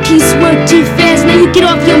doing your piecework too fast. Now you get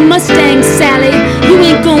off your Mustang, Sally. You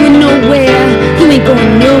ain't going nowhere.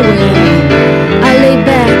 I lay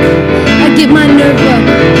back, I get my nerve up,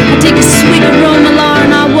 I take a swig of Romalar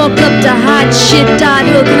and I walk up to hot shit Dot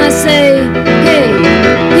Hook and I say,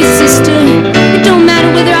 hey sister, it don't matter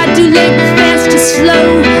whether I do labor fast or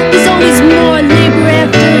slow, there's always more labor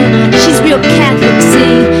after. She's real Catholic,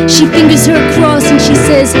 see, she fingers her cross and she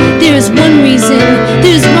says, there's one reason,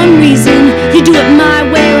 you do it my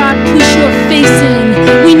way or I push your face in.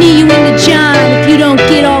 We need you in the John if you don't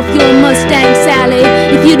get off your Mustang, Sally.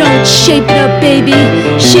 If you don't shake it up, baby,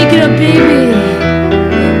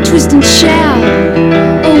 twist and shout.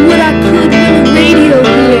 Oh, what I could win a radio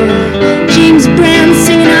here. James Brown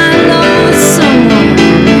singing I Love Someone.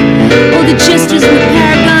 Oh, the Chesters and the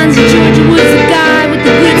Paragons and Georgia Woods, the guy with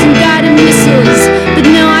the goods and guided missiles. But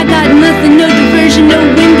no, I got nothing, no diversion, no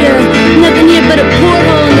window, nothing here but a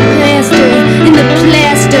porthole in the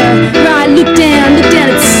plaster, where I look down at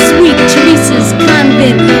sweet Teresa's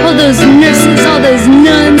convent. All those nurses, all those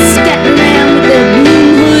nuns scattered around with their bloom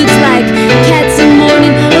hoods like cats in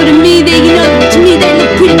mourning. Oh, to me they look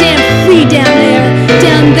pretty damn free down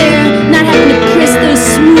there, not having to press those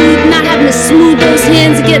smooth, not having to smooth those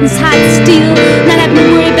hands against hot steel, not having to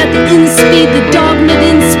worry about the in-speed, the dogma, the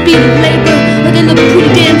in-speed of labor. Oh, they look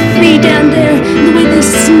pretty damn free down there, and the way they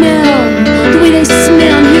smell,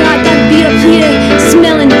 and here I gotta be up here,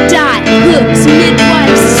 smelling Dot Hooks,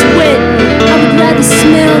 midwife sweat. I would rather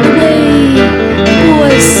smell the way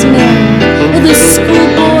boys smell. Or those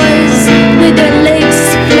schoolboys with their legs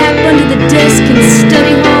flap under the desk in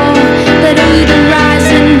study hall, that odor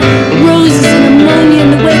rising, roses and ammonia,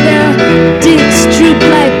 and the way their dicks droop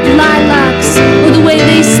like lilacs, or the way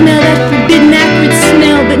they smell that forbidden acrid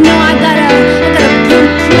smell. But no, I got a plump,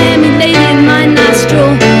 clammy lady in my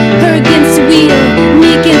nostril, her against the wheel,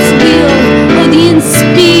 me against the wheel. Oh, the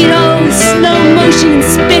in-speed, oh, slow motion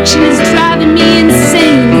inspection is driving me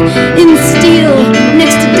insane. In steel,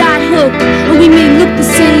 next to Dot Hook, or we may look the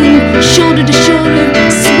same, shoulder to shoulder,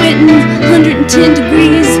 sweating 110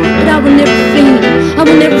 degrees, but I will never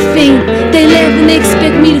faint. They laugh and they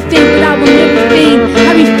expect me to faint, but I will never faint.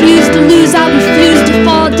 I refuse to lose, I refuse to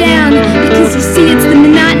fall down, because you see it's the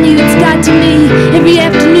monotony that's got to me. Every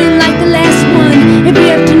afternoon like the last one, every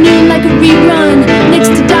afternoon like a rerun,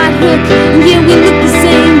 next to Dot Hook, and yeah, we look the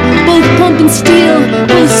same, both pumping steel,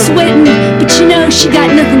 both sweating, but you know she got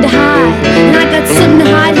nothing to hide, and I got something to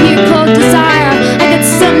hide here called desire. I got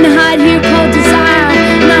something to hide here called desire,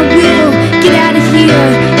 and I will get out of here.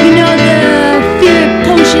 You know the fear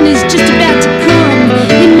potion is just about to come.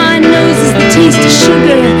 In my nose is the taste of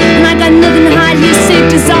sugar, and I got nothing to hide here save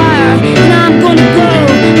desire. And I'm gonna go,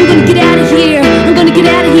 I'm gonna get out of here, I'm gonna get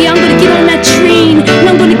on that train, and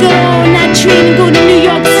I'm gonna go on that train and go to New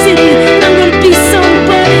York City, and I'm gonna be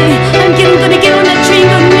somebody. I'm gonna get on that train,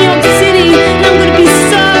 go to New York City, and I'm gonna be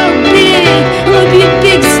so big.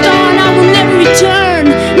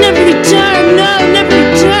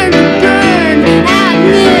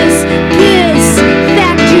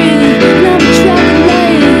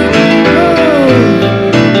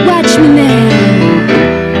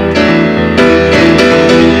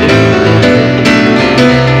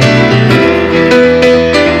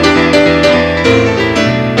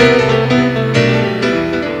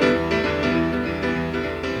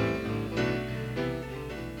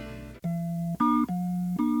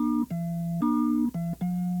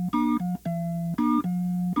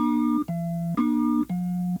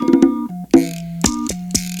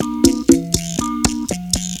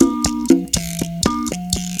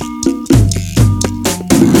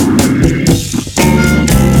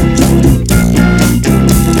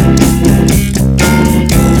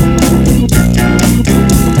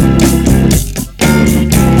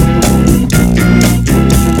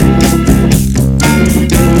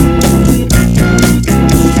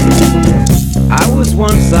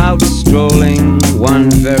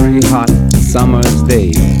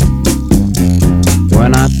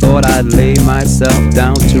 myself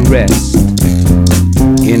down to rest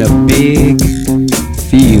in a big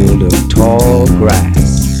field of tall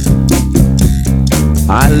grass.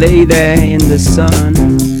 I lay there in the sun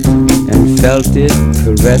and felt it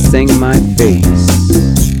caressing my face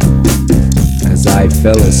as I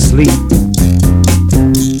fell asleep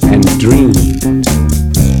and dreamed.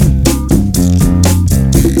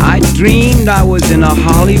 I dreamed I was in a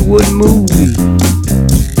Hollywood movie,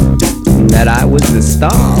 and that I was the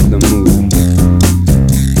star of the movie.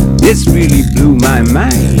 This really blew my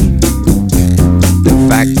mind. The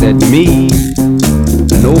fact that me,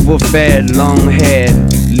 an overfed, long-haired,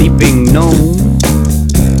 leaping gnome,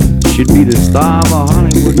 should be the star of a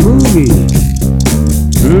Hollywood movie.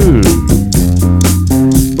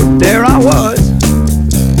 But there I was.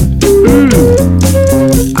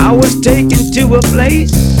 I was taken to a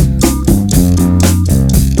place,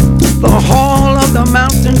 the Hall of the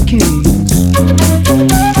Mountain King.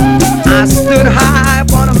 I stood high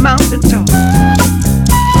upon a mountain top,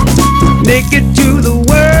 naked to the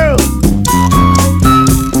world,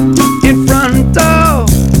 in front of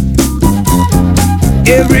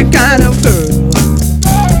every kind of girl.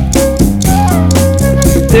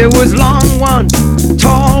 There was long ones,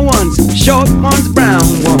 tall ones, short ones, brown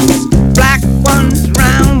ones, black ones,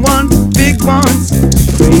 round ones, big ones,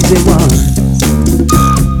 crazy ones.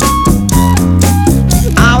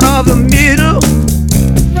 Out of the middle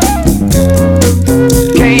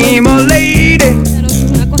came a lady.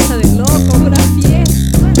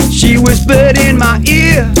 She whispered in my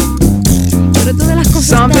ear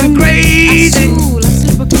something crazy.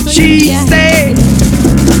 She said,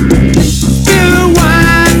 "Still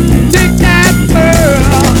wine, take that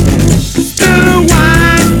girl. Still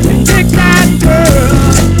wine, take that girl.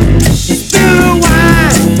 Still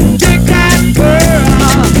wine, take that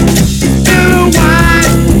girl. Still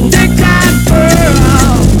wine, take that girl."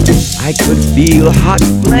 I could feel hot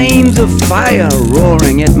flames of fire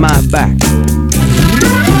roaring at my back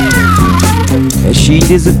as she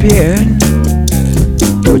disappeared,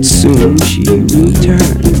 but soon she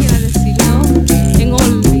returned.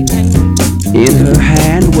 In her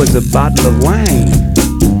hand was a bottle of wine,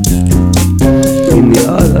 in the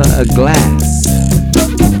other a glass.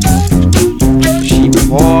 She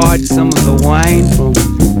poured some of the wine from the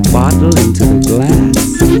bottle into the glass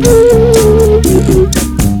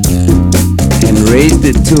and raised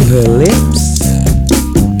it to her lips.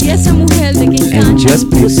 And just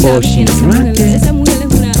before she drank it,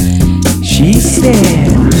 she said,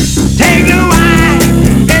 "Take the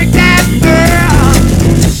wine, take that girl.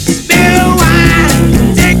 Still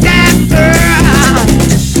wine, take that girl.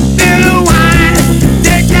 Still wine,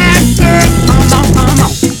 take that girl. Come on.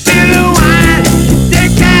 Still wine,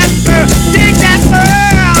 take that girl, take that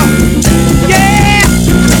girl. Yeah,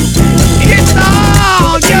 it's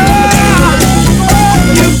all yours.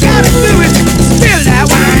 You gotta do it. Spill that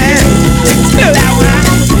wine, spill that wine.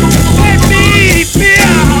 Let me feel.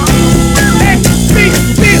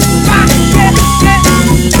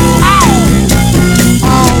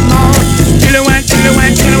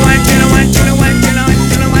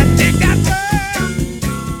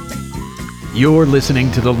 You're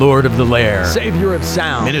listening to the Lord of the Lair, Savior of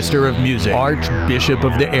Sound, Minister of Music, Archbishop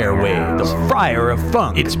of the Airwaves, the Friar of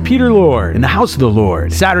Funk. It's Peter Lord in the House of the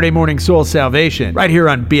Lord. Saturday Morning Soul Salvation, right here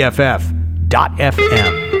on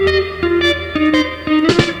BFF.FM.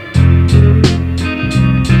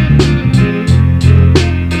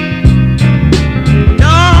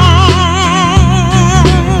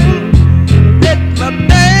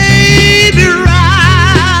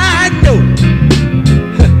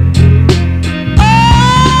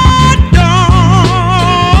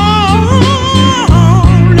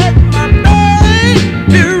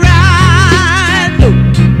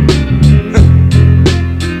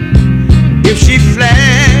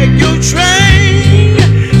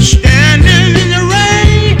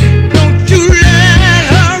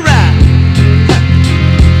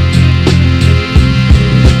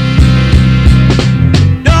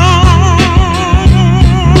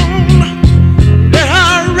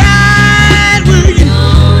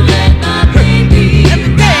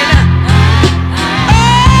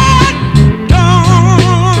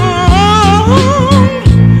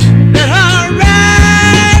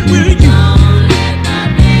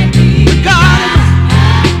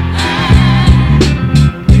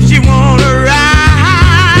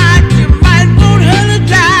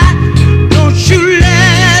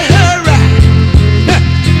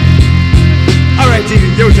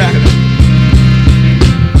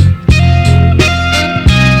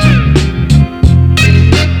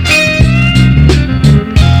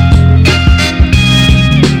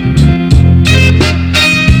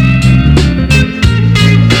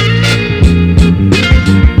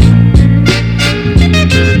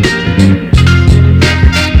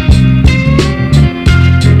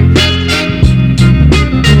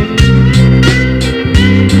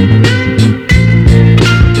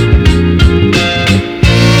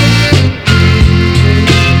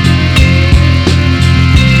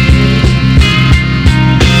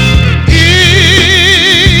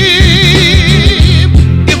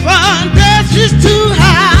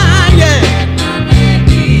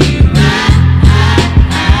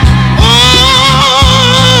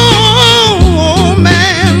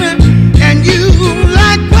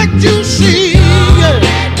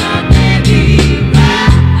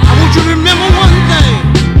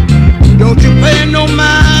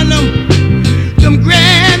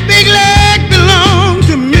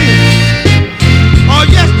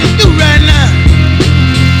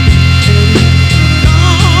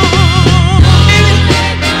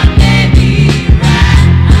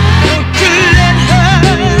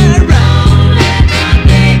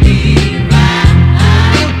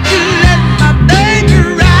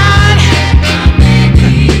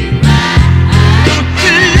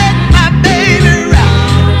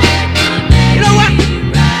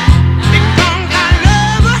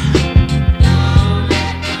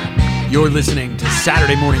 You're listening to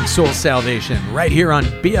Saturday Morning Soul Salvation right here on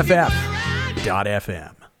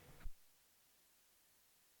BFF.FM.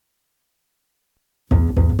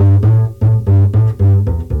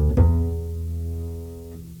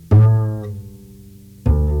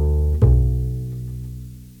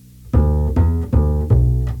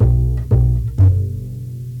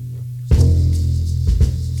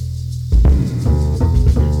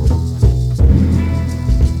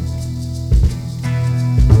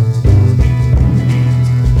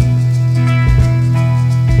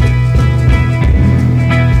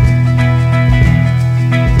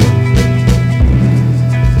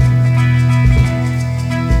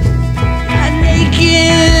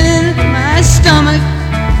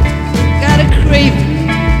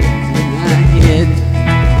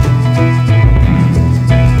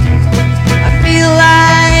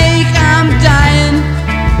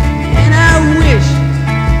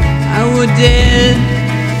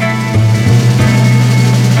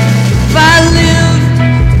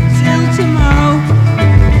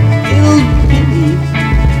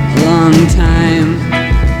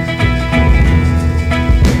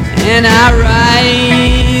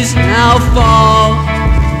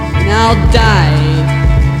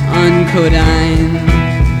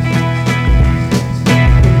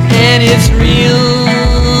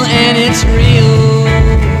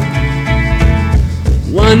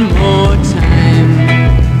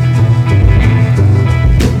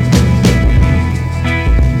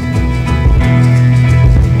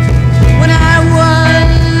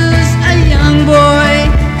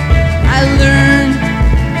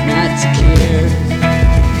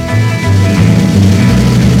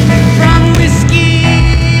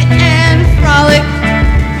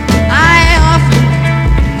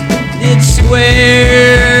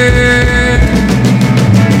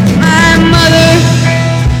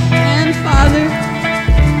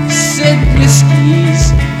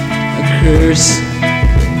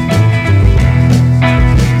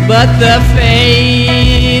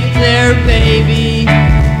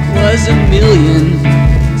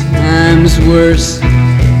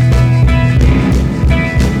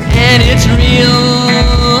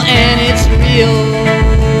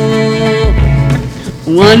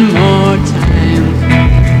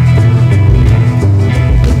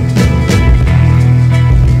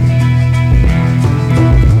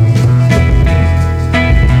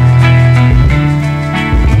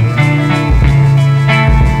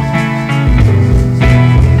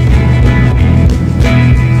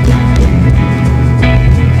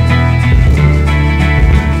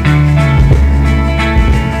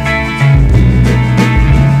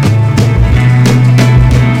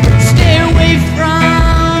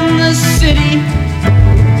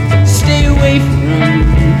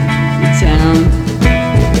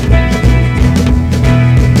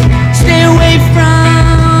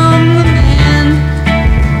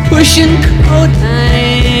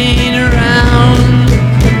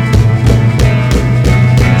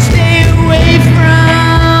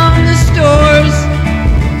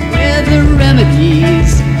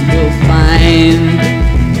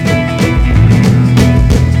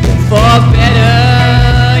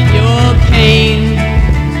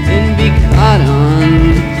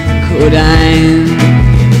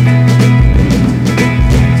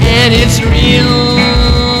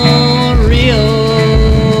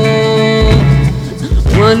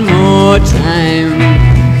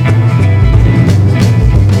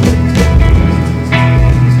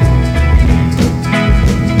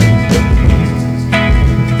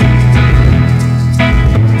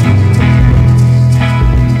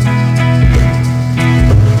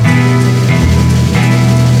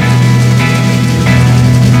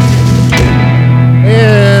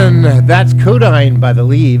 That's Codyne by The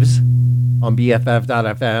Leaves on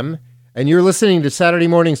BFF.FM. And you're listening to Saturday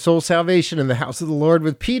Morning Soul Salvation in the House of the Lord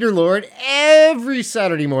with Peter Lord every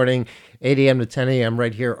Saturday morning, 8 a.m. to 10 a.m.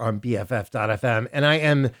 right here on BFF.FM. And I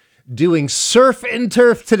am doing surf and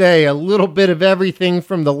turf today, a little bit of everything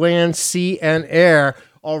from the land, sea, and air,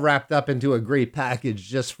 all wrapped up into a great package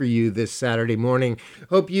just for you this Saturday morning.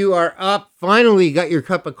 Hope you are up. Finally got your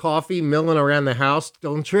cup of coffee milling around the house.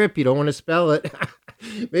 Don't trip. You don't want to spell it.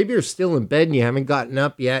 Maybe you're still in bed and you haven't gotten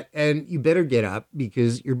up yet, and you better get up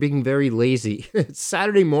because you're being very lazy. It's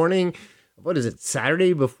Saturday morning. What is it?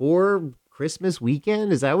 Saturday before Christmas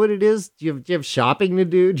weekend? Is that what it is? Do you have shopping to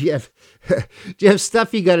do? Do you have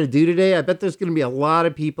stuff you got to do today? I bet there's going to be a lot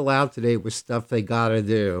of people out today with stuff they got to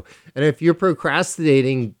do. And if you're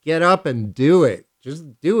procrastinating, get up and do it.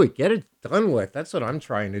 Just do it. Get it done with. That's what I'm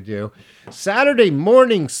trying to do. Saturday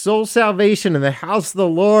morning, Soul Salvation in the House of the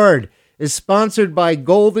Lord. is sponsored by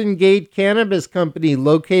Golden Gate Cannabis Company,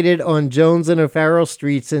 located on Jones and O'Farrell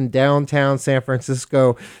Streets in downtown San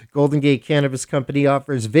Francisco. Golden Gate Cannabis Company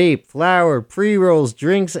offers vape, flower, pre-rolls,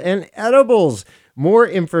 drinks, and edibles. More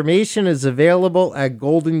information is available at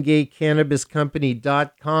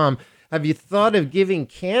goldengatecannabiscompany.com. Have you thought of giving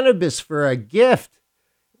cannabis for a gift?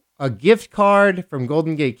 A gift card from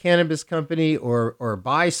Golden Gate Cannabis Company, or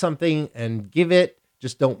buy something and give it.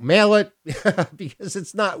 Just don't mail it because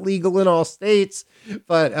it's not legal in all states.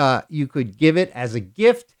 But you could give it as a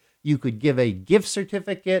gift. You could give a gift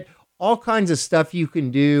certificate. All kinds of stuff you can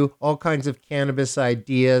do. All kinds of cannabis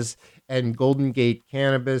ideas. And Golden Gate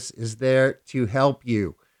Cannabis is there to help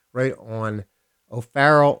you right on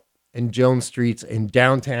O'Farrell and Jones Streets in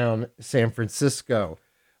downtown San Francisco.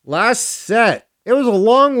 Last set. It was a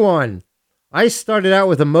long one. I started out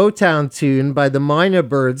with a Motown tune by the Minor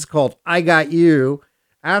Birds called I Got You.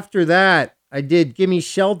 After that, I did Gimme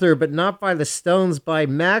Shelter, but Not by the Stones by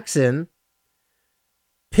Maxon.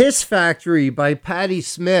 Piss Factory by Patti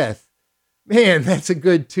Smith. Man, that's a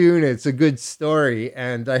good tune. It's a good story,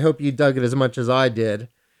 and I hope you dug it as much as I did.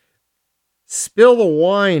 Spill the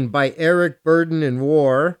Wine by Eric Burden and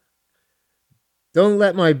War. Don't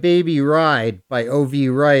Let My Baby Ride by O.V.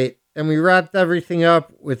 Wright. And we wrapped everything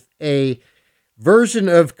up with a version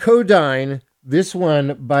of Codyne, this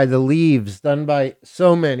one by The Leaves, done by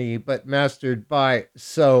so many, but mastered by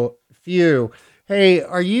so few. Hey,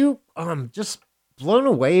 are you just blown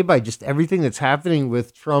away by just everything that's happening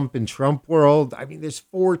with Trump and Trump world? I mean, there's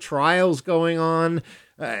 4 trials going on.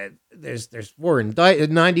 There's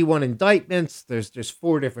 91 indictments. There's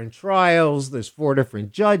 4 different trials. There's 4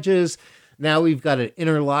 different judges. Now we've got an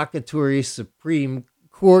interlocutory Supreme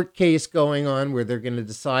Court case going on where they're going to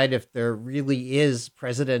decide if there really is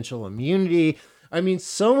presidential immunity. I mean,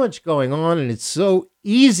 so much going on, and it's so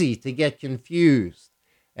easy to get confused.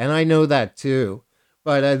 And I know that too.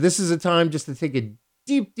 But this is a time just to take a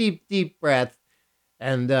deep, deep, deep breath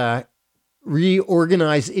and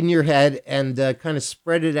reorganize in your head and kind of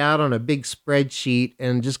spread it out on a big spreadsheet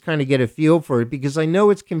and just kind of get a feel for it, because I know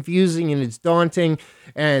it's confusing and it's daunting.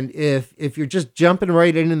 And if you're just jumping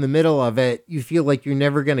right in the middle of it, you feel like you're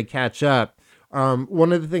never going to catch up.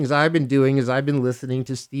 One of the things I've been doing is I've been listening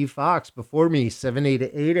to Steve Fox before me, 7A to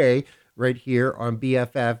 8A, right here on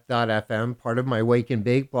BFF.FM, part of my Wake and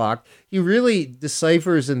Bake block. He really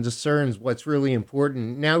deciphers and discerns what's really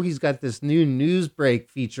important. Now he's got this new news break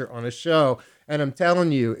feature on a show, and I'm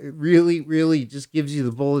telling you, it really, really just gives you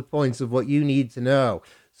the bullet points of what you need to know.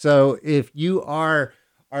 So if you are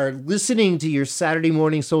listening to your Saturday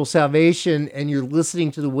morning Soul Salvation and you're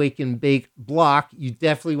listening to the Wake and Bake block, you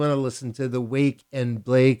definitely want to listen to the Wake and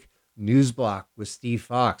Bake news block with Steve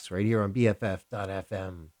Fox right here on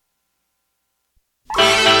BFF.FM.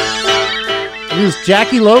 Here's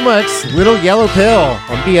Jackie Lomax, Little Yellow Pill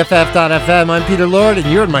on BFF.FM. I'm Peter Lord, and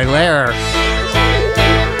you're in my lair.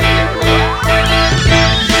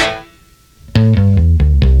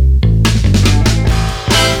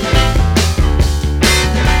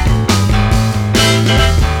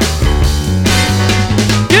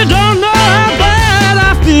 You don't know how bad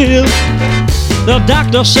I feel. The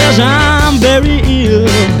doctor says I'm very ill.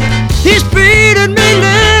 He's feeding me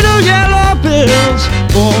little yellow pills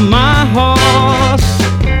for my heart,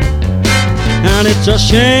 and it's a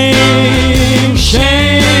shame,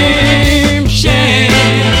 shame, shame.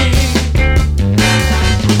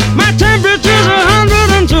 My temperature's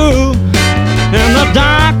 102, and the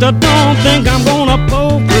doctor don't think I'm gonna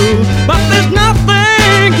pull through, but there's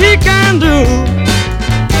nothing he can do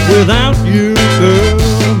without you, girl,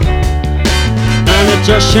 and it's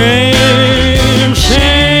a shame,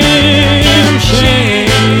 shame, shame.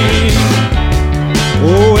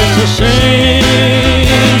 Oh, it's a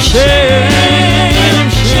shame, shame,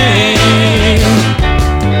 shame.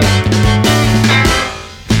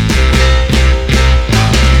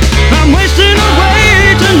 I'm wasting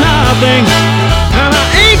away to nothing, and I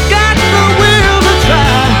ain't got the will to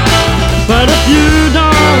try. But if you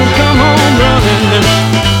don't come home running,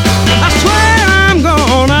 I swear I'm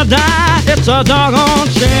gonna die. It's a doggone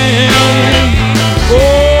shame.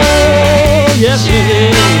 Oh, yes it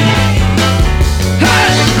is.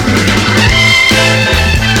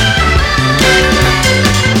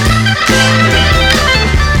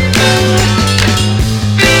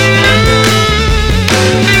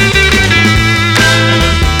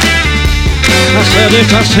 I said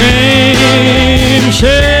it's a shame,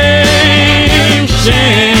 shame,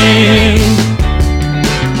 shame.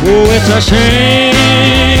 Oh, it's a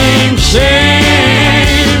shame,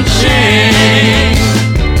 shame, shame.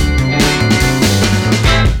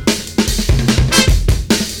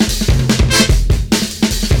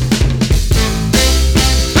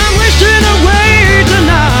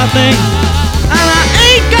 feeling, and I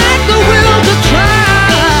ain't got the will to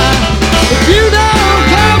try. If you don't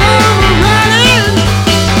come over running,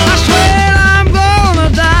 I swear I'm gonna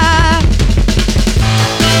die.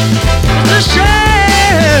 It's a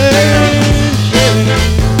shame.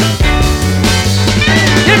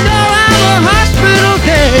 You know I'm a hospital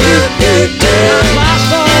case. I've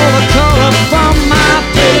lost all the color from my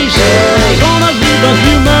face. Gonna leave the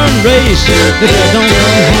human race if you don't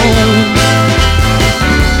come home.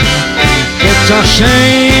 It's a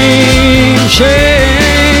shame,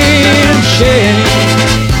 shame, shame.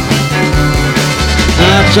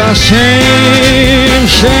 That's a shame,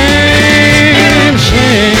 shame,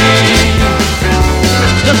 shame.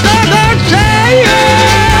 The doggone shame.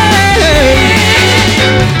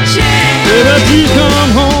 Baby, please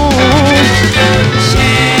come home.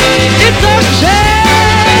 It's a shame.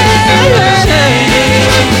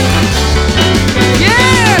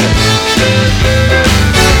 Yeah.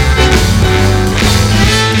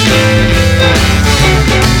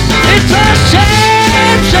 It's a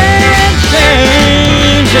shame, shame,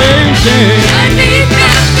 shame, shame, shame. I need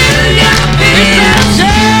that million pills.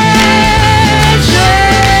 It's a shame,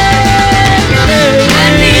 shame, shame. I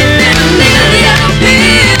need that million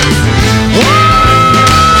pills.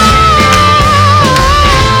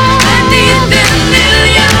 I need that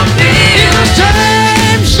million pills.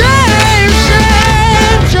 Shame, shame,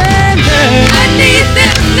 shame, shame, shame. I need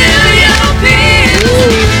that million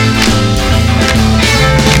pills.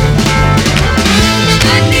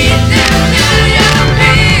 I need that million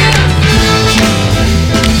pills.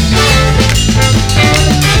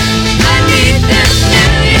 I need that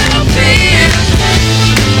million pills.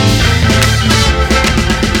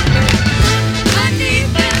 I need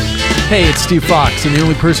that. Hey, it's Steve Fox, and the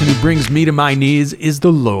only person who brings me to my knees is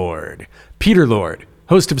the Lord. Peter Lord,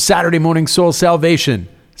 host of Saturday Morning Soul Salvation.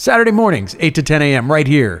 Saturday mornings, 8 to 10 a.m. right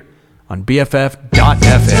here on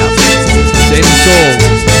BFF.FM. Saving souls,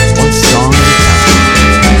 one song at a time.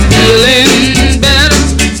 Feeling better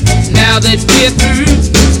now that we're through.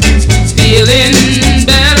 Feeling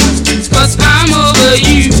better, 'cause I'm over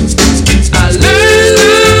you. I learned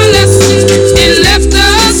my lesson, it left a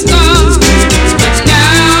scar. But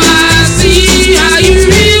now I see how you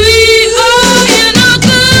really are. You're no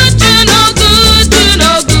good, you're no good, you're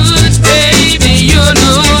no good, baby, you're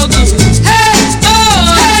no good. Hey,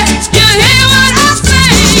 oh, hey, you hear what I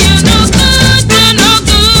say? You're no good, you're no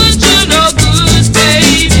good, you're no good,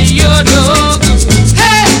 baby, you're no good.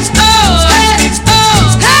 Hey, oh, hey, oh,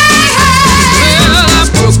 hey, hey. Well, I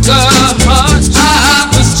broke her heart,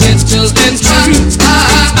 was gentle and true.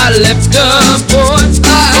 I left her boy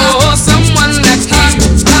for someone like you.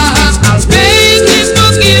 I'll beg his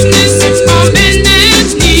forgiveness on bended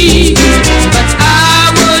knee, but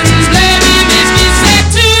I wouldn't blame him if he said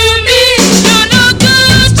to me, you're no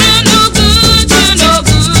good, you're no good, you're no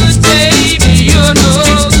good, baby, you're no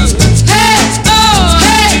good. Hey, oh,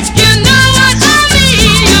 hey, you know what I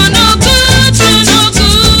mean. You're no good, you're no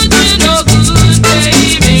good, you're no good,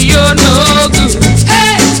 baby, you're no good.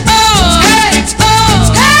 Hey, oh, hey,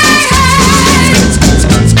 oh, hey,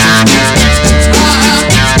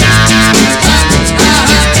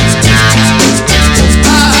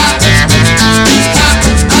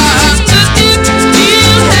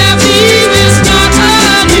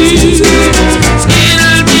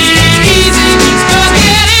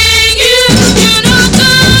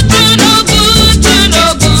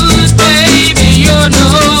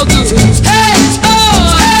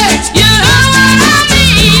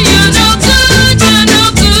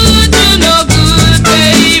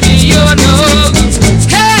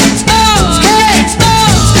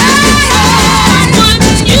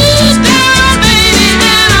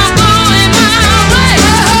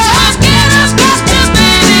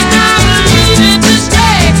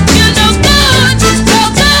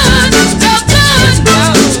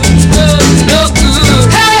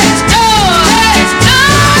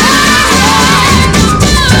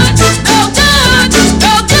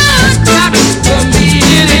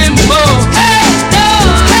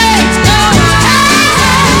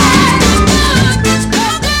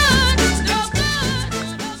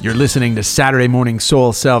 You're listening to Saturday Morning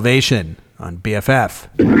Soul Salvation on BFF.FM.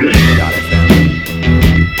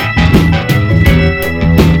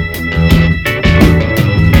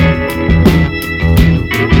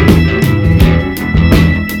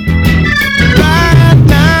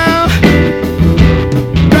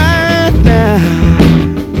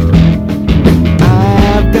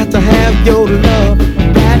 Your love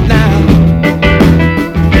right now,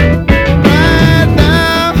 right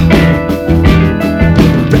now,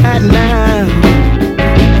 right now.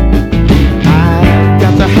 I've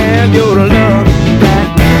got to have your love.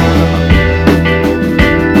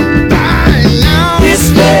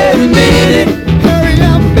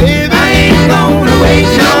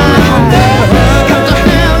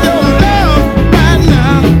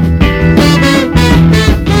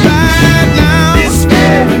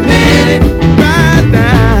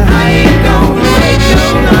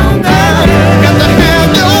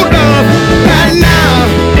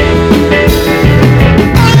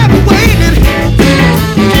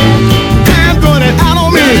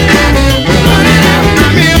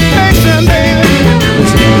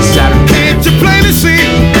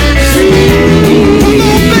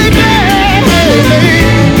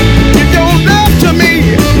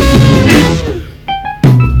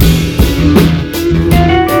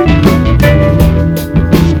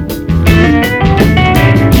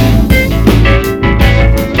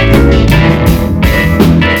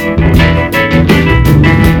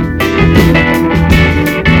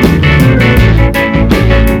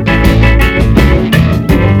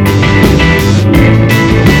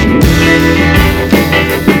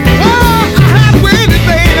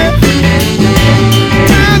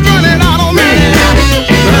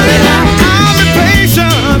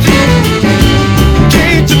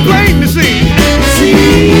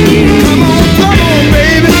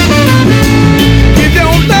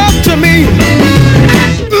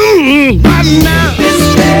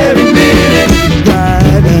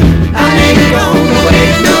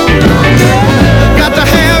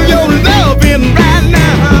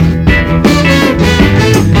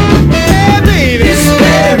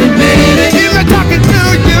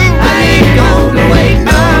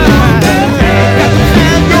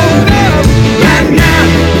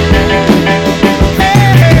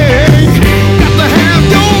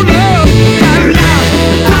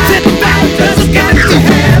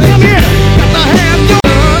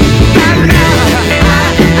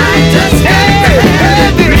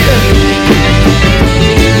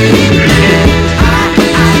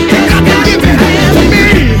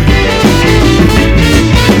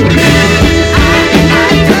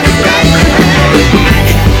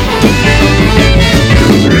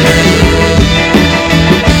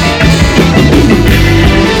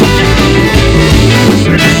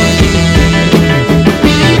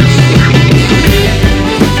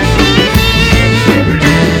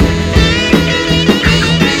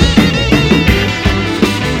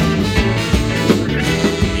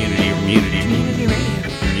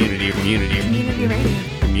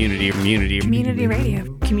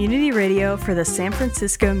 for the San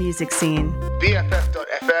Francisco music scene.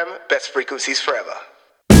 BFF.FM, best frequencies forever.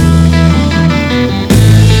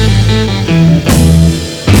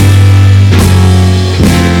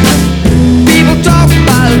 People talk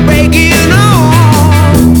about breaking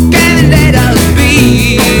on, can they let us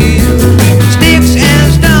be? Sticks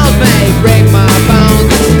and stones may break my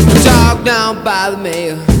bones, talk down by the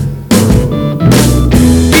mail.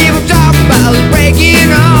 People talk about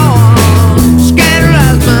breaking on,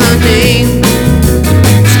 scandalize my name.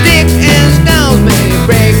 Sticks and stones may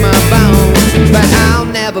break my bones, but I'll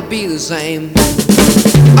never be the same.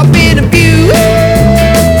 I've been abused.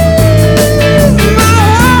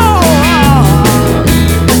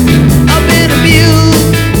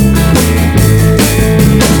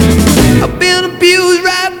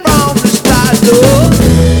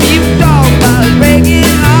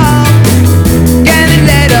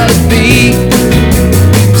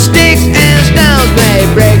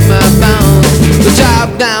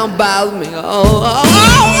 Down by me,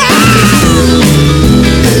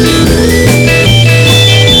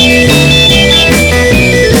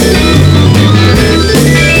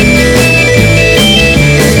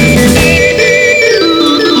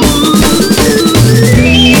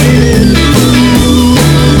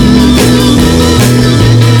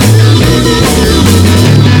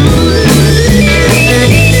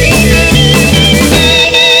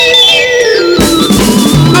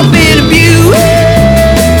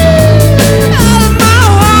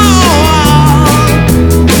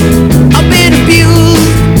 I've been abused.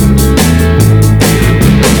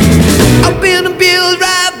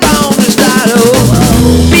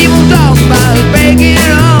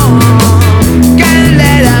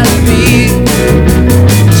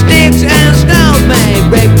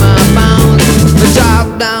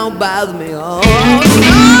 Bother me,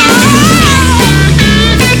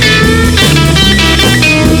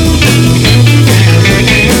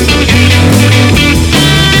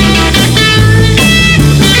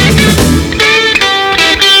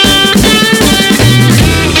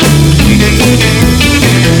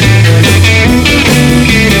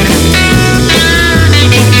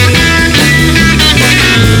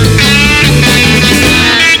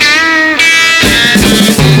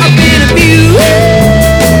 I've been abused.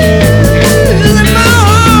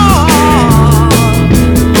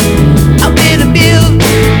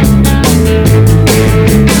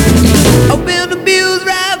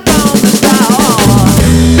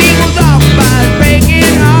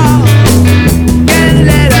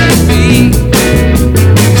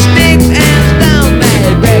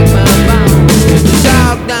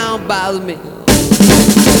 Bother me.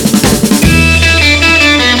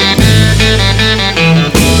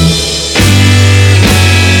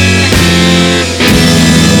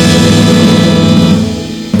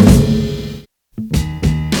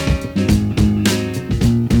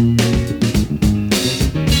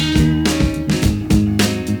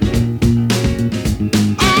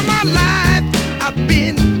 All my life I've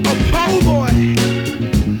been a poor boy.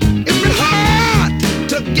 It's been hard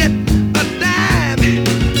to get a dime.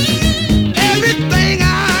 Everything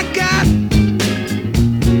I got,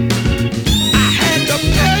 I had to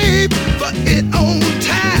pay for it on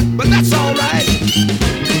time, but that's alright.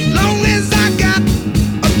 Long as I got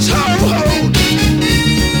a toehold,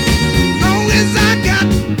 long as I got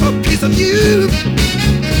a piece of you,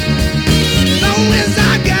 long as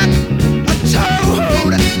I got a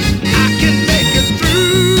toehold, I can make it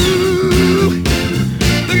through.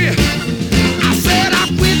 Look here, I said I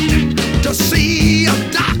went to see a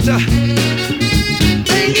doctor.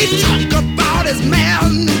 Thing he talk about is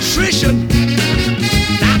malnutrition.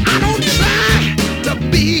 Now I don't try to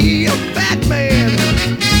be a fat man.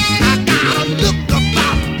 I gotta look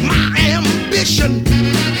about my ambition.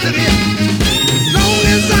 Look here, long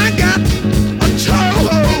as I got a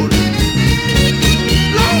toehold,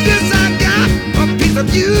 long as I got a piece of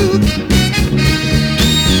you,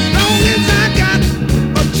 long as I got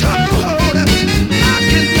a toehold, I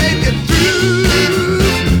can make it through.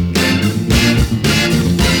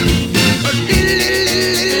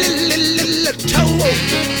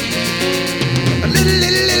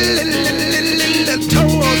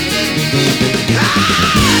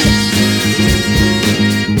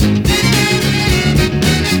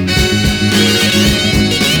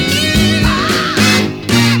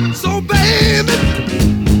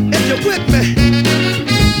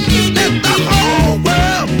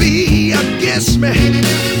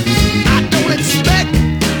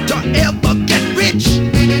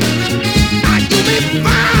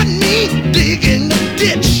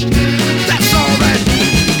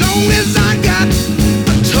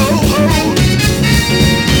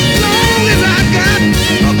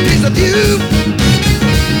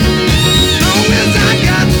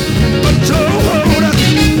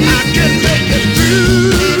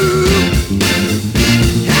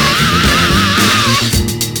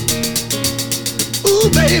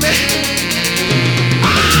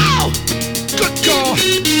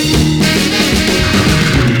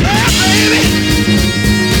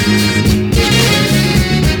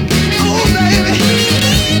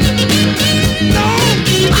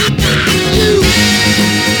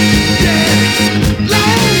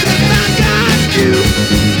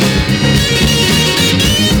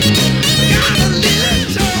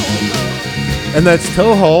 And that's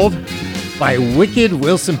Toehold by Wicked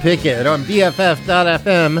Wilson Pickett on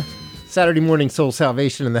BFF.FM. Saturday morning soul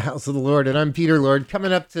salvation in the house of the Lord. And I'm Peter Lord,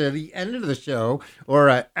 coming up to the end of the show, or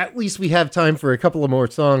at least we have time for a couple of more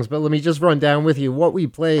songs. But let me just run down with you what we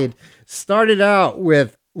played. Started out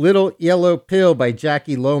with Little Yellow Pill by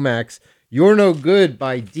Jackie Lomax. You're No Good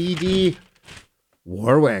by Dee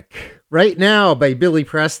Warwick. Right Now by Billy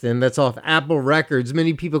Preston. That's off Apple Records.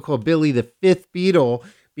 Many people call Billy the fifth Beatle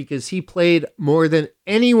because he played more than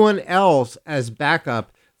anyone else as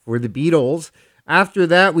backup for the Beatles. After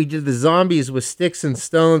that, we did the Zombies with Sticks and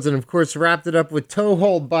Stones, and of course wrapped it up with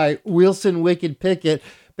Toehold by Wilson Wicked Pickett.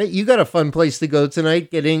 Bet you got a fun place to go tonight,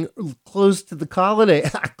 getting close to the holiday,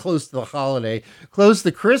 close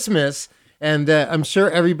to Christmas. And I'm sure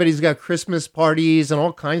everybody's got Christmas parties and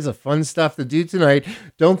all kinds of fun stuff to do tonight.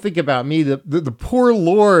 Don't think about me, the poor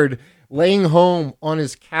Lord laying home on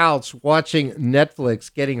his couch watching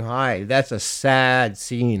Netflix, getting high. That's a sad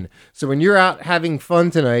scene. So when you're out having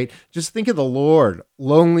fun tonight, just think of the Lord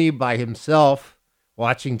lonely by himself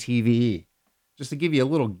watching TV. Just to give you a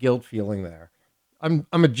little guilt feeling there. I'm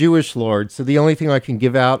a Jewish Lord, so the only thing I can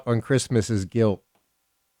give out on Christmas is guilt.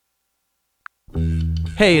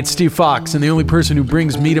 Hey, it's Steve Fox, and the only person who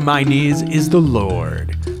brings me to my knees is the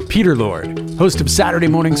Lord. Peter Lord, host of Saturday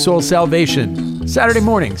Morning Soul Salvation. Saturday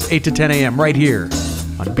mornings, 8 to 10 a.m. right here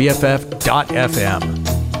on BFF.FM.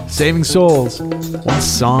 Saving souls, one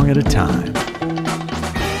song at a time.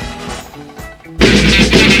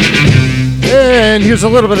 And here's a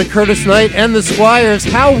little bit of Curtis Knight and the Squires.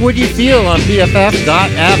 How would you feel on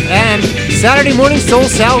BFF.FM? Saturday Morning Soul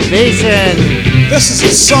Salvation. This is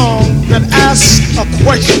a song that asks a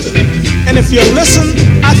question, and if you listen,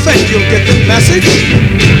 I think you'll get the message.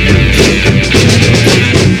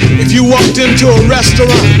 If you walked into a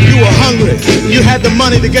restaurant, you were hungry, you had the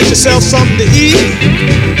money to get yourself something to eat,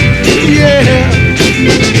 yeah.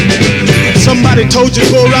 Somebody told you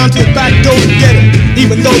to go around to the back door and get it,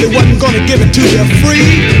 even though they wasn't gonna give it to you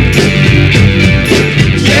free.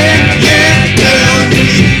 Yeah, yeah, tell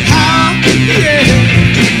me how, yeah,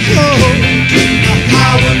 oh.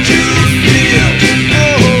 How would you feel?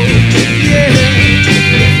 Oh, yeah.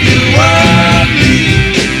 If you were me,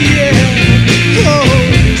 yeah. Oh,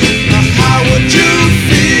 how would you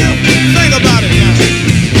feel? Think about it now.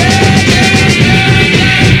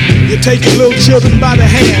 You take your little children by the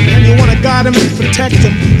hand and you want to guide them and protect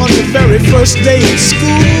them on the very first day in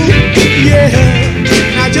school. Yeah.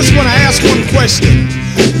 And I just want to ask one question.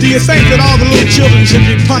 Do you think that all the little children should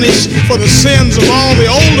be punished for the sins of all the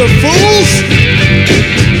older fools?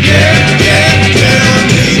 Yeah, yeah, tell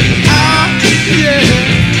me how, yeah,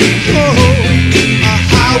 oh,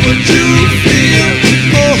 how would you feel,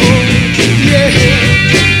 oh, yeah,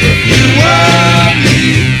 if you were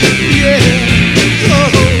me, yeah,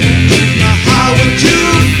 oh, how would you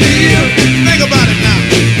feel, think about it now,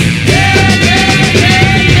 yeah, yeah,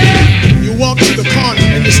 yeah, yeah. You walk to the corner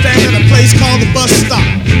and you stand at a place called the bus stop,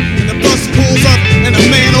 and the bus pulls up and a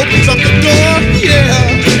man opens up the door, yeah,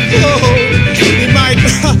 oh, he might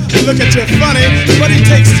look at you funny, but he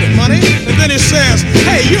takes your money, and then he says,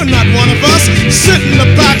 hey, you're not one of us, sit in the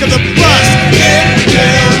back of the bus, yeah,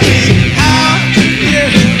 tell me how, yeah,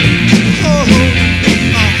 oh,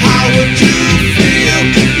 how would you feel,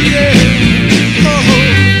 yeah, oh,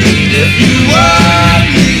 if you were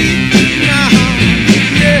me, now,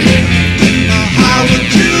 yeah, how would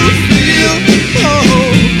you feel,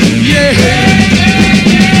 oh, yeah,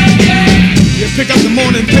 you pick up the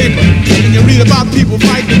morning paper, and you read about people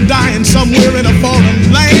fighting and dying somewhere in a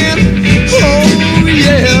foreign land. Oh,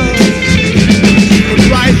 yeah. But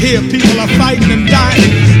right here, people are fighting and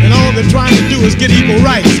dying, and all they're trying to do is get equal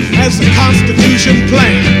rights as the Constitution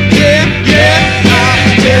planned. Yeah, yeah,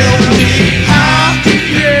 tell me how,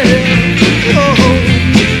 yeah, oh,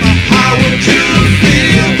 how would you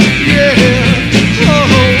feel, yeah, oh,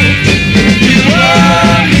 if you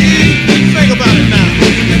were me, think about it now,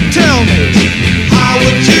 and tell me, how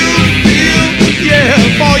would you feel, yeah,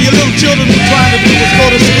 if all your little children were trying to do was go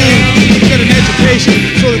to school, get an education,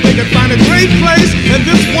 so that they could find a great place in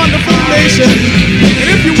this wonderful nation. And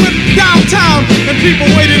if you went downtown and people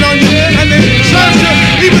waited on you and they served you,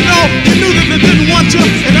 even though you knew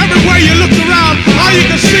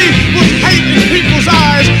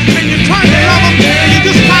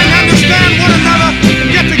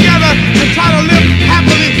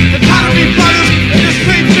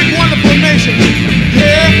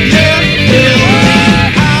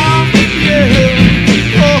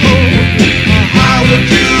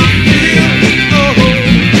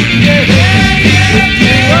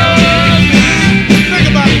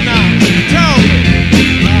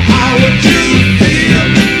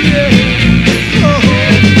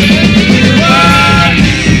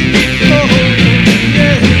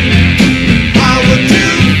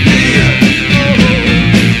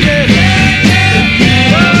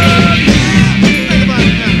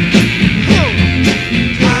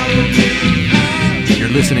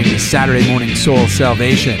Saturday Morning Soul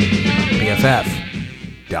Salvation on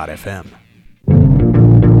BFF.FM.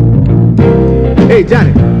 Hey,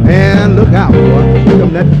 Johnny, man, look out, boy. Here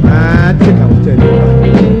come that fine chick I was telling you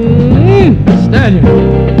about. Stand here.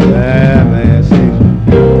 Yeah, man, she's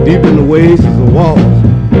deep in the waist is the walls.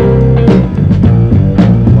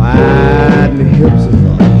 Wide in the hips is a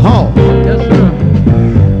hall. Yes, sir.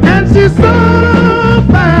 And she's so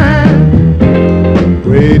fine.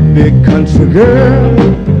 Great big country girl.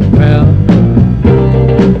 Well,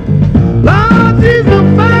 Lord, she's the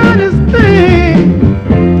finest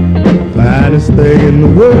thing in the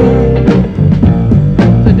world.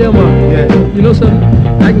 Say, Delmar, Yeah. you know something?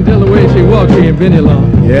 I can tell the way she walks. She ain't been here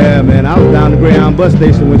long. Yeah, man, I was down the Greyhound bus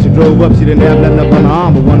station when she drove up. She didn't have nothing up on her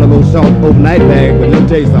arm but one of those soft overnight bags. But let me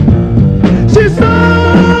tell you something. She's so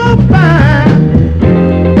fine.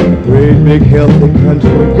 Great big healthy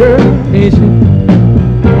country girl. Ain't she?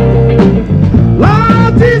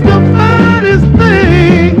 Lord, she's the finest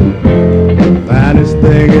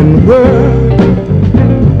thing in the world.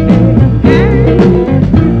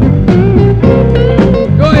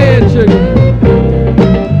 Go ahead, sugar.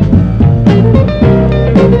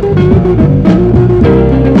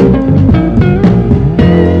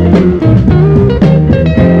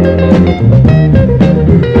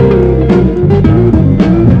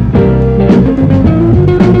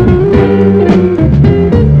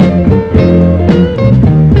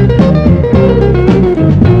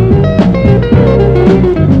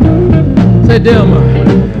 Say, Delmar,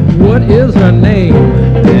 what is her name?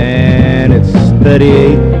 And it's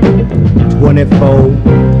 38, 24,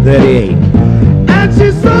 38. And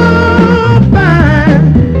she's so fine.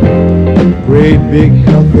 Great big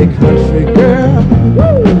healthy country girl.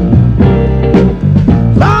 Woo!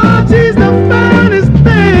 Lord, she's the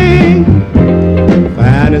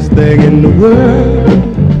finest thing in the world.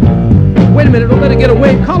 Wait a minute, don't let her get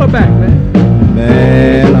away. Call her back, man.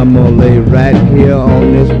 Man, I'm gonna lay right here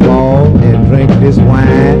on this wall and drink this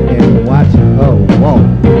wine and watch her walk.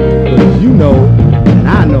 Cause you know, and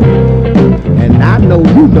I know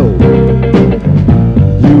you know,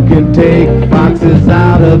 you can take foxes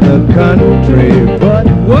out of the country, but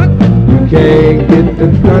what? You can't get the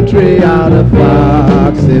country out of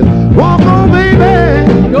foxes. Walk on,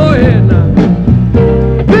 baby. Go ahead now.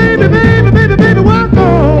 Baby, walk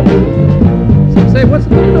on. Say, what's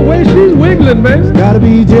the way she's wiggling, baby? It's gotta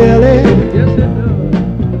be jelly. Yes, it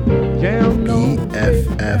does. Jam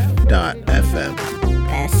BFF.FM.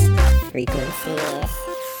 Best frequency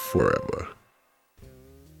forever.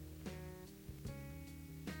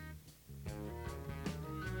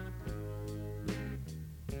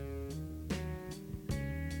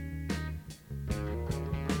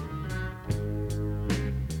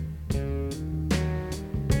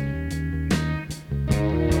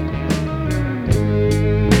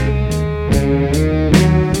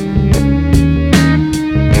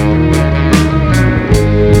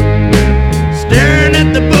 Staring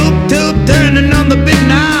at the boob tube, turning on the big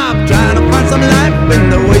knob, trying to find some life in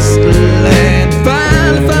the wasteland.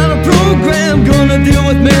 Finally found a program, gonna deal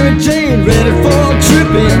with Mary Jane, ready for a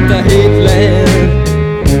trip into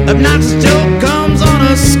Hateland. Obnoxious joke comes on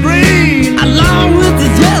a screen, along with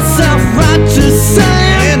his yes, self-righteous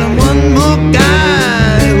Sam. And I'm one more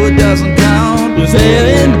guy who doesn't count, whose hair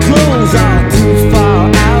and clothes are too far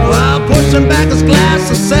out, while pushing back his glass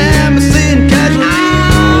of Sam is seeing casually.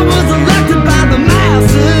 I was elected by the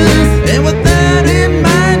masses, and with that in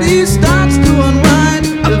mind, he starts to unwind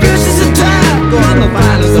a vicious attack on the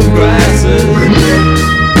finest of grasses.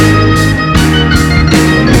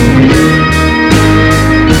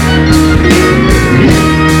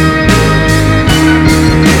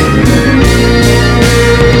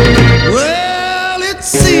 Well,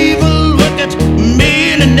 it's evil, wicked,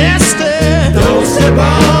 mean, and nasty. Don't step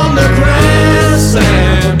on the grass,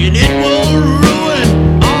 and it will ruin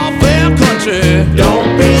our fair country.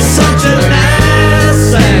 Don't be such an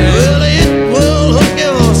ass, and well, it will hook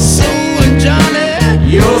your Sue and Johnny.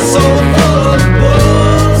 You're so full of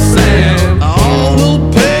bull, and all will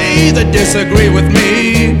pay that disagree with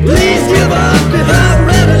me. Please give up, you've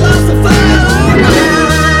already lost the fight.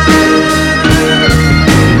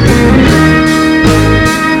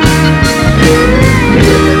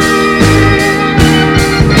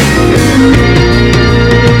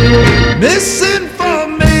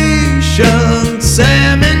 Misinformation,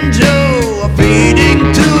 Sam and Joe are feeding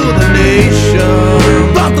to the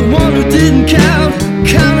nation. But the one who didn't count,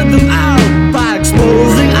 counted them out by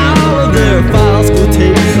exposing all of their false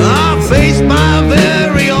quotations. I'm faced by a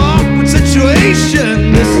very awkward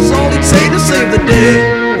situation. This is all he'd say to save the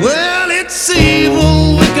day. Well, it's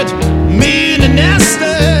evil, wicked, mean, and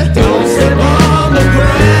nasty. Don't step on the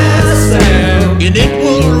grass.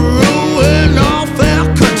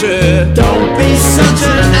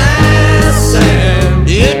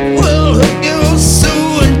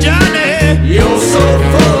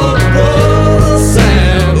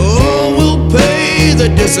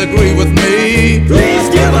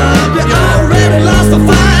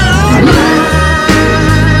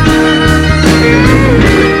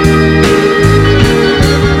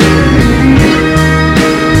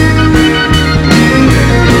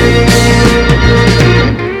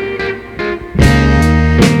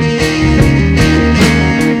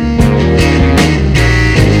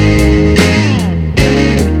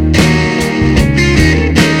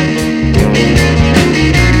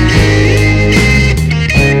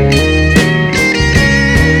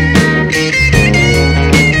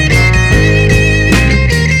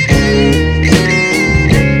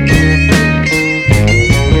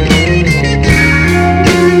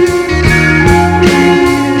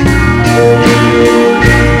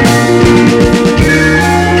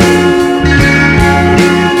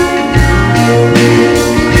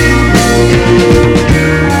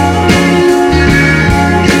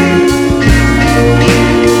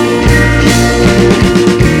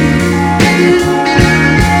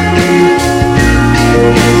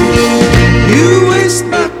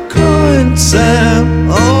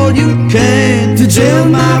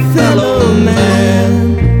 fellow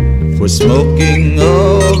man. For smoking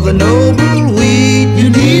of the noble weed, you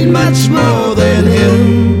need much more than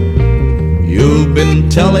him. You've been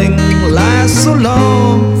telling lies so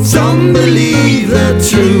long, some believe they're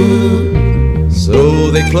true. So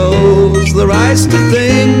they close their eyes to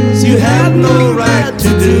things you had no right to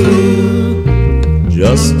do.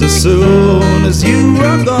 Just as soon as you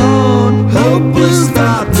are gone, hope will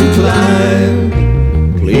start to climb.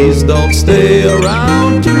 Please don't stay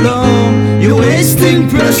around too long, you're wasting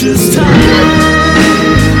precious time.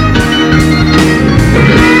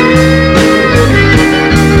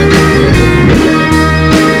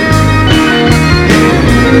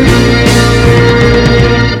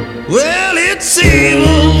 Well, it's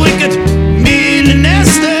evil, wicked, mean and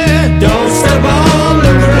nasty. Don't step on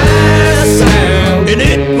the grass, and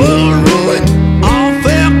it will ruin our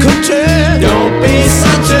fair country. Don't be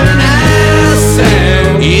such an ass,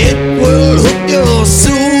 it will hook your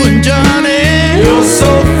Sue and Johnny. You're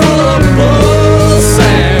so full of bull,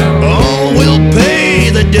 Sam. All will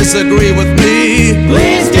pay that disagree with me.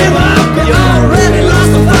 Please give up, you already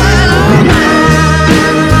lost the fight.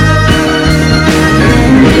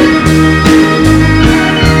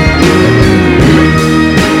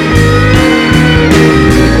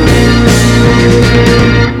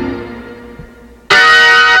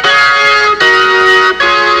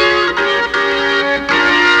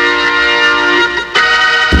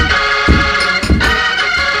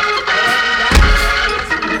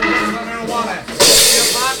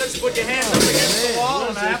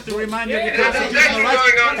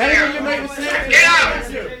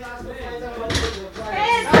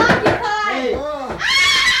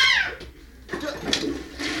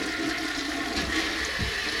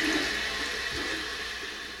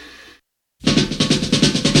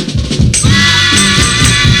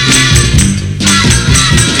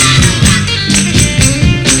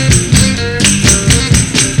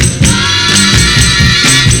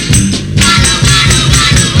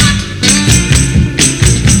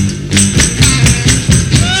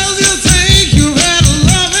 You think you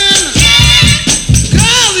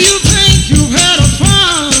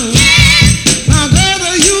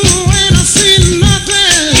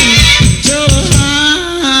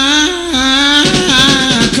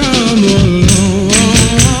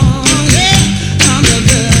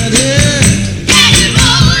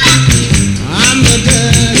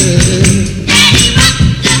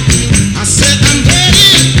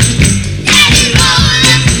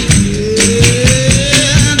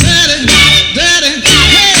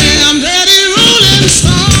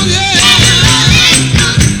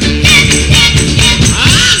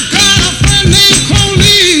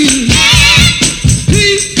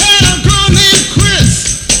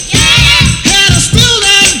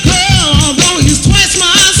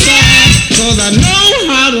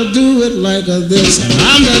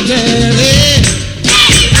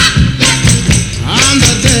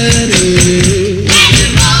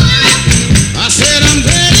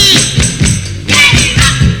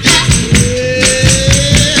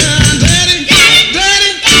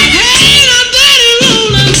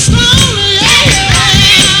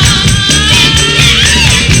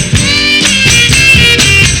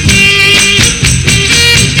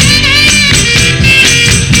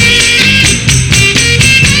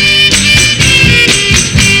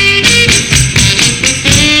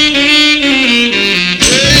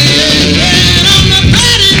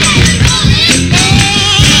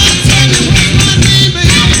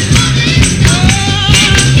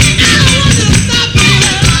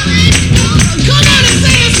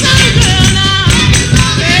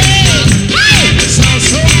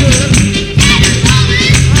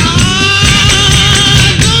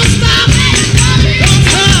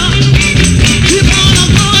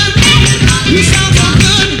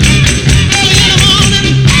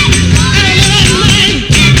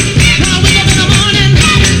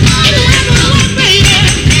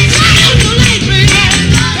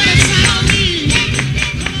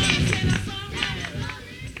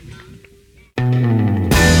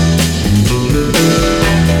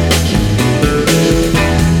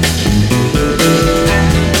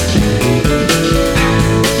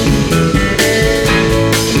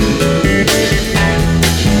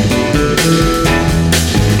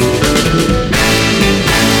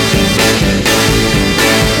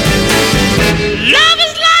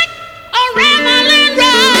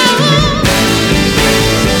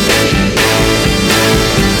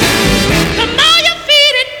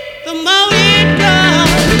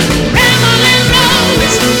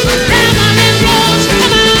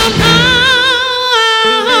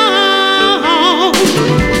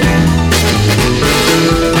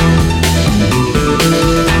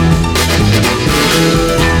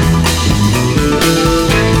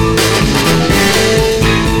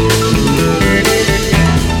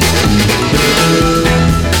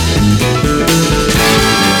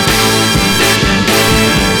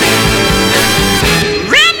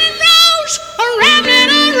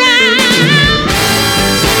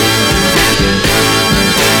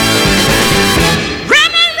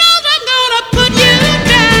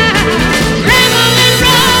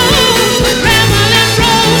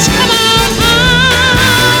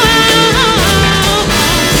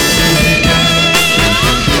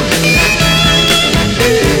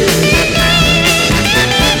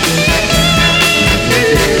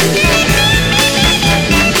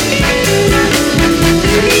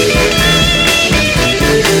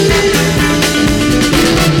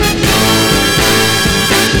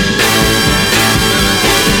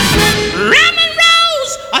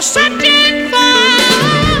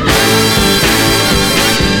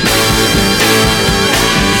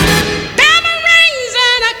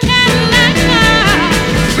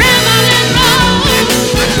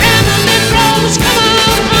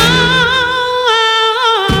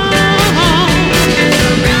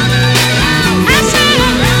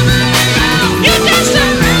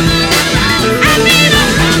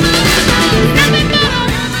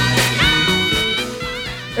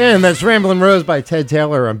And that's Ramblin' Rose by Ted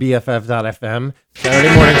Taylor on BFF.FM.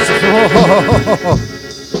 Saturday morning.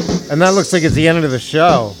 And that looks like it's the end of the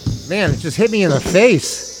show. Man, it just hit me in the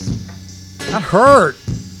face. That hurt.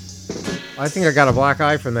 I think I got a black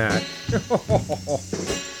eye from that.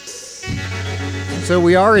 So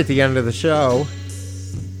we are at the end of the show.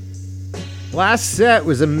 Last set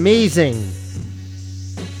was amazing.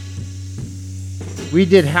 We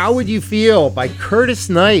did How Would You Feel by Curtis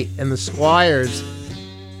Knight and the Squires.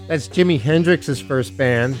 That's Jimi Hendrix's first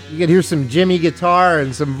band. You can hear some Jimmy guitar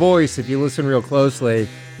and some voice if you listen real closely.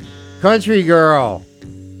 Country Girl.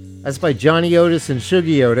 That's by Johnny Otis and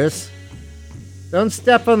Shuggie Otis. Don't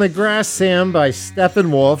Step on the Grass, Sam by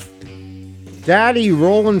Steppenwolf. Daddy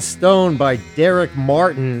Rolling Stone by Derek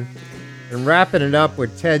Martin. And wrapping it up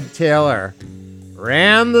with Ted Taylor.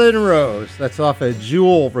 Ramblin' Rose. That's off of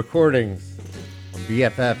Jewel Recordings.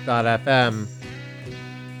 BFF.FM.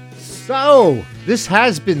 So, this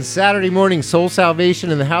has been Saturday Morning Soul Salvation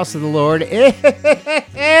in the House of the Lord.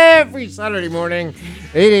 Every Saturday morning,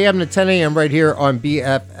 8 a.m. to 10 a.m. right here on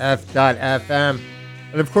BFF.FM.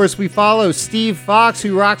 And of course, we follow Steve Fox,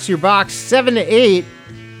 who rocks your box 7 to 8,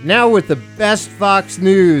 now with the best Fox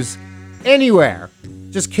news anywhere.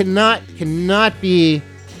 Just cannot be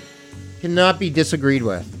disagreed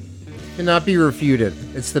with. Cannot be refuted.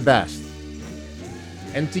 It's the best.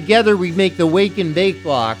 And together we make the Wake and Bake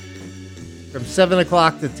block from 7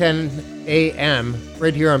 o'clock to 10 a.m.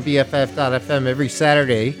 right here on BFF.FM every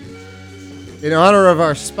Saturday in honor of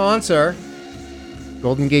our sponsor,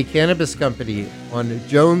 Golden Gate Cannabis Company on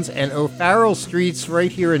Jones and O'Farrell Streets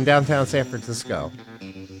right here in downtown San Francisco.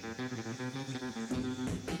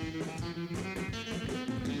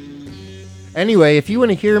 Anyway, if you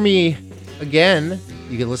want to hear me again,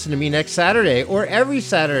 you can listen to me next Saturday or every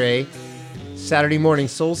Saturday. Saturday Morning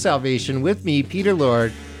Soul Salvation with me, Peter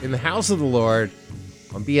Lord, in the House of the Lord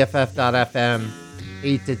on BFF.FM,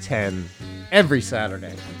 8 to 10, every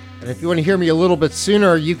Saturday. And if you want to hear me a little bit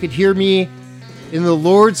sooner, you could hear me in the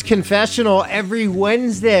Lord's Confessional every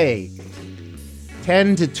Wednesday,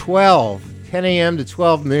 10 to 12, 10 a.m. to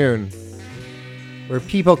 12 noon, where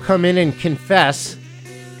people come in and confess,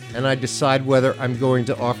 and I decide whether I'm going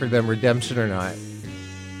to offer them redemption or not.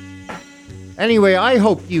 Anyway, I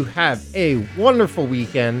hope you have a wonderful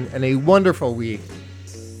weekend and a wonderful week.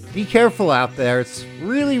 Be careful out there. It's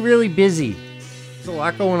really, really busy. There's a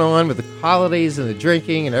lot going on with the holidays and the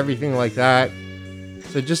drinking and everything like that.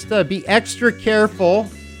 So just be extra careful.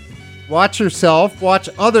 Watch yourself. Watch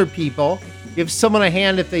other people. Give someone a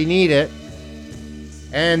hand if they need it.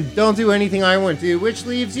 And don't do anything I won't do, which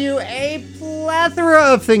leaves you a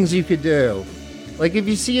plethora of things you could do. Like if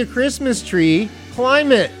you see a Christmas tree,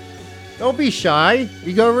 climb it. Don't be shy.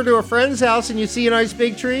 You go over to a friend's house and you see a nice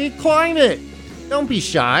big tree, climb it. Don't be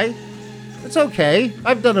shy. It's okay.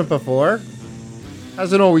 I've done it before.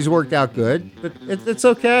 Hasn't always worked out good, but it's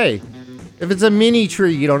okay. If it's a mini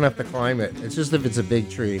tree, you don't have to climb it. It's just if it's a big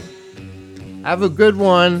tree. Have a good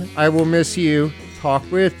one. I will miss you. Talk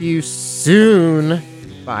with you soon.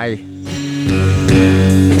 Bye.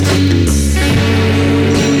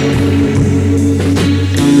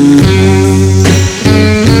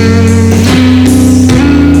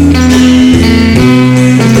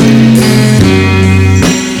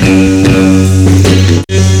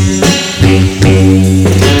 Thank you.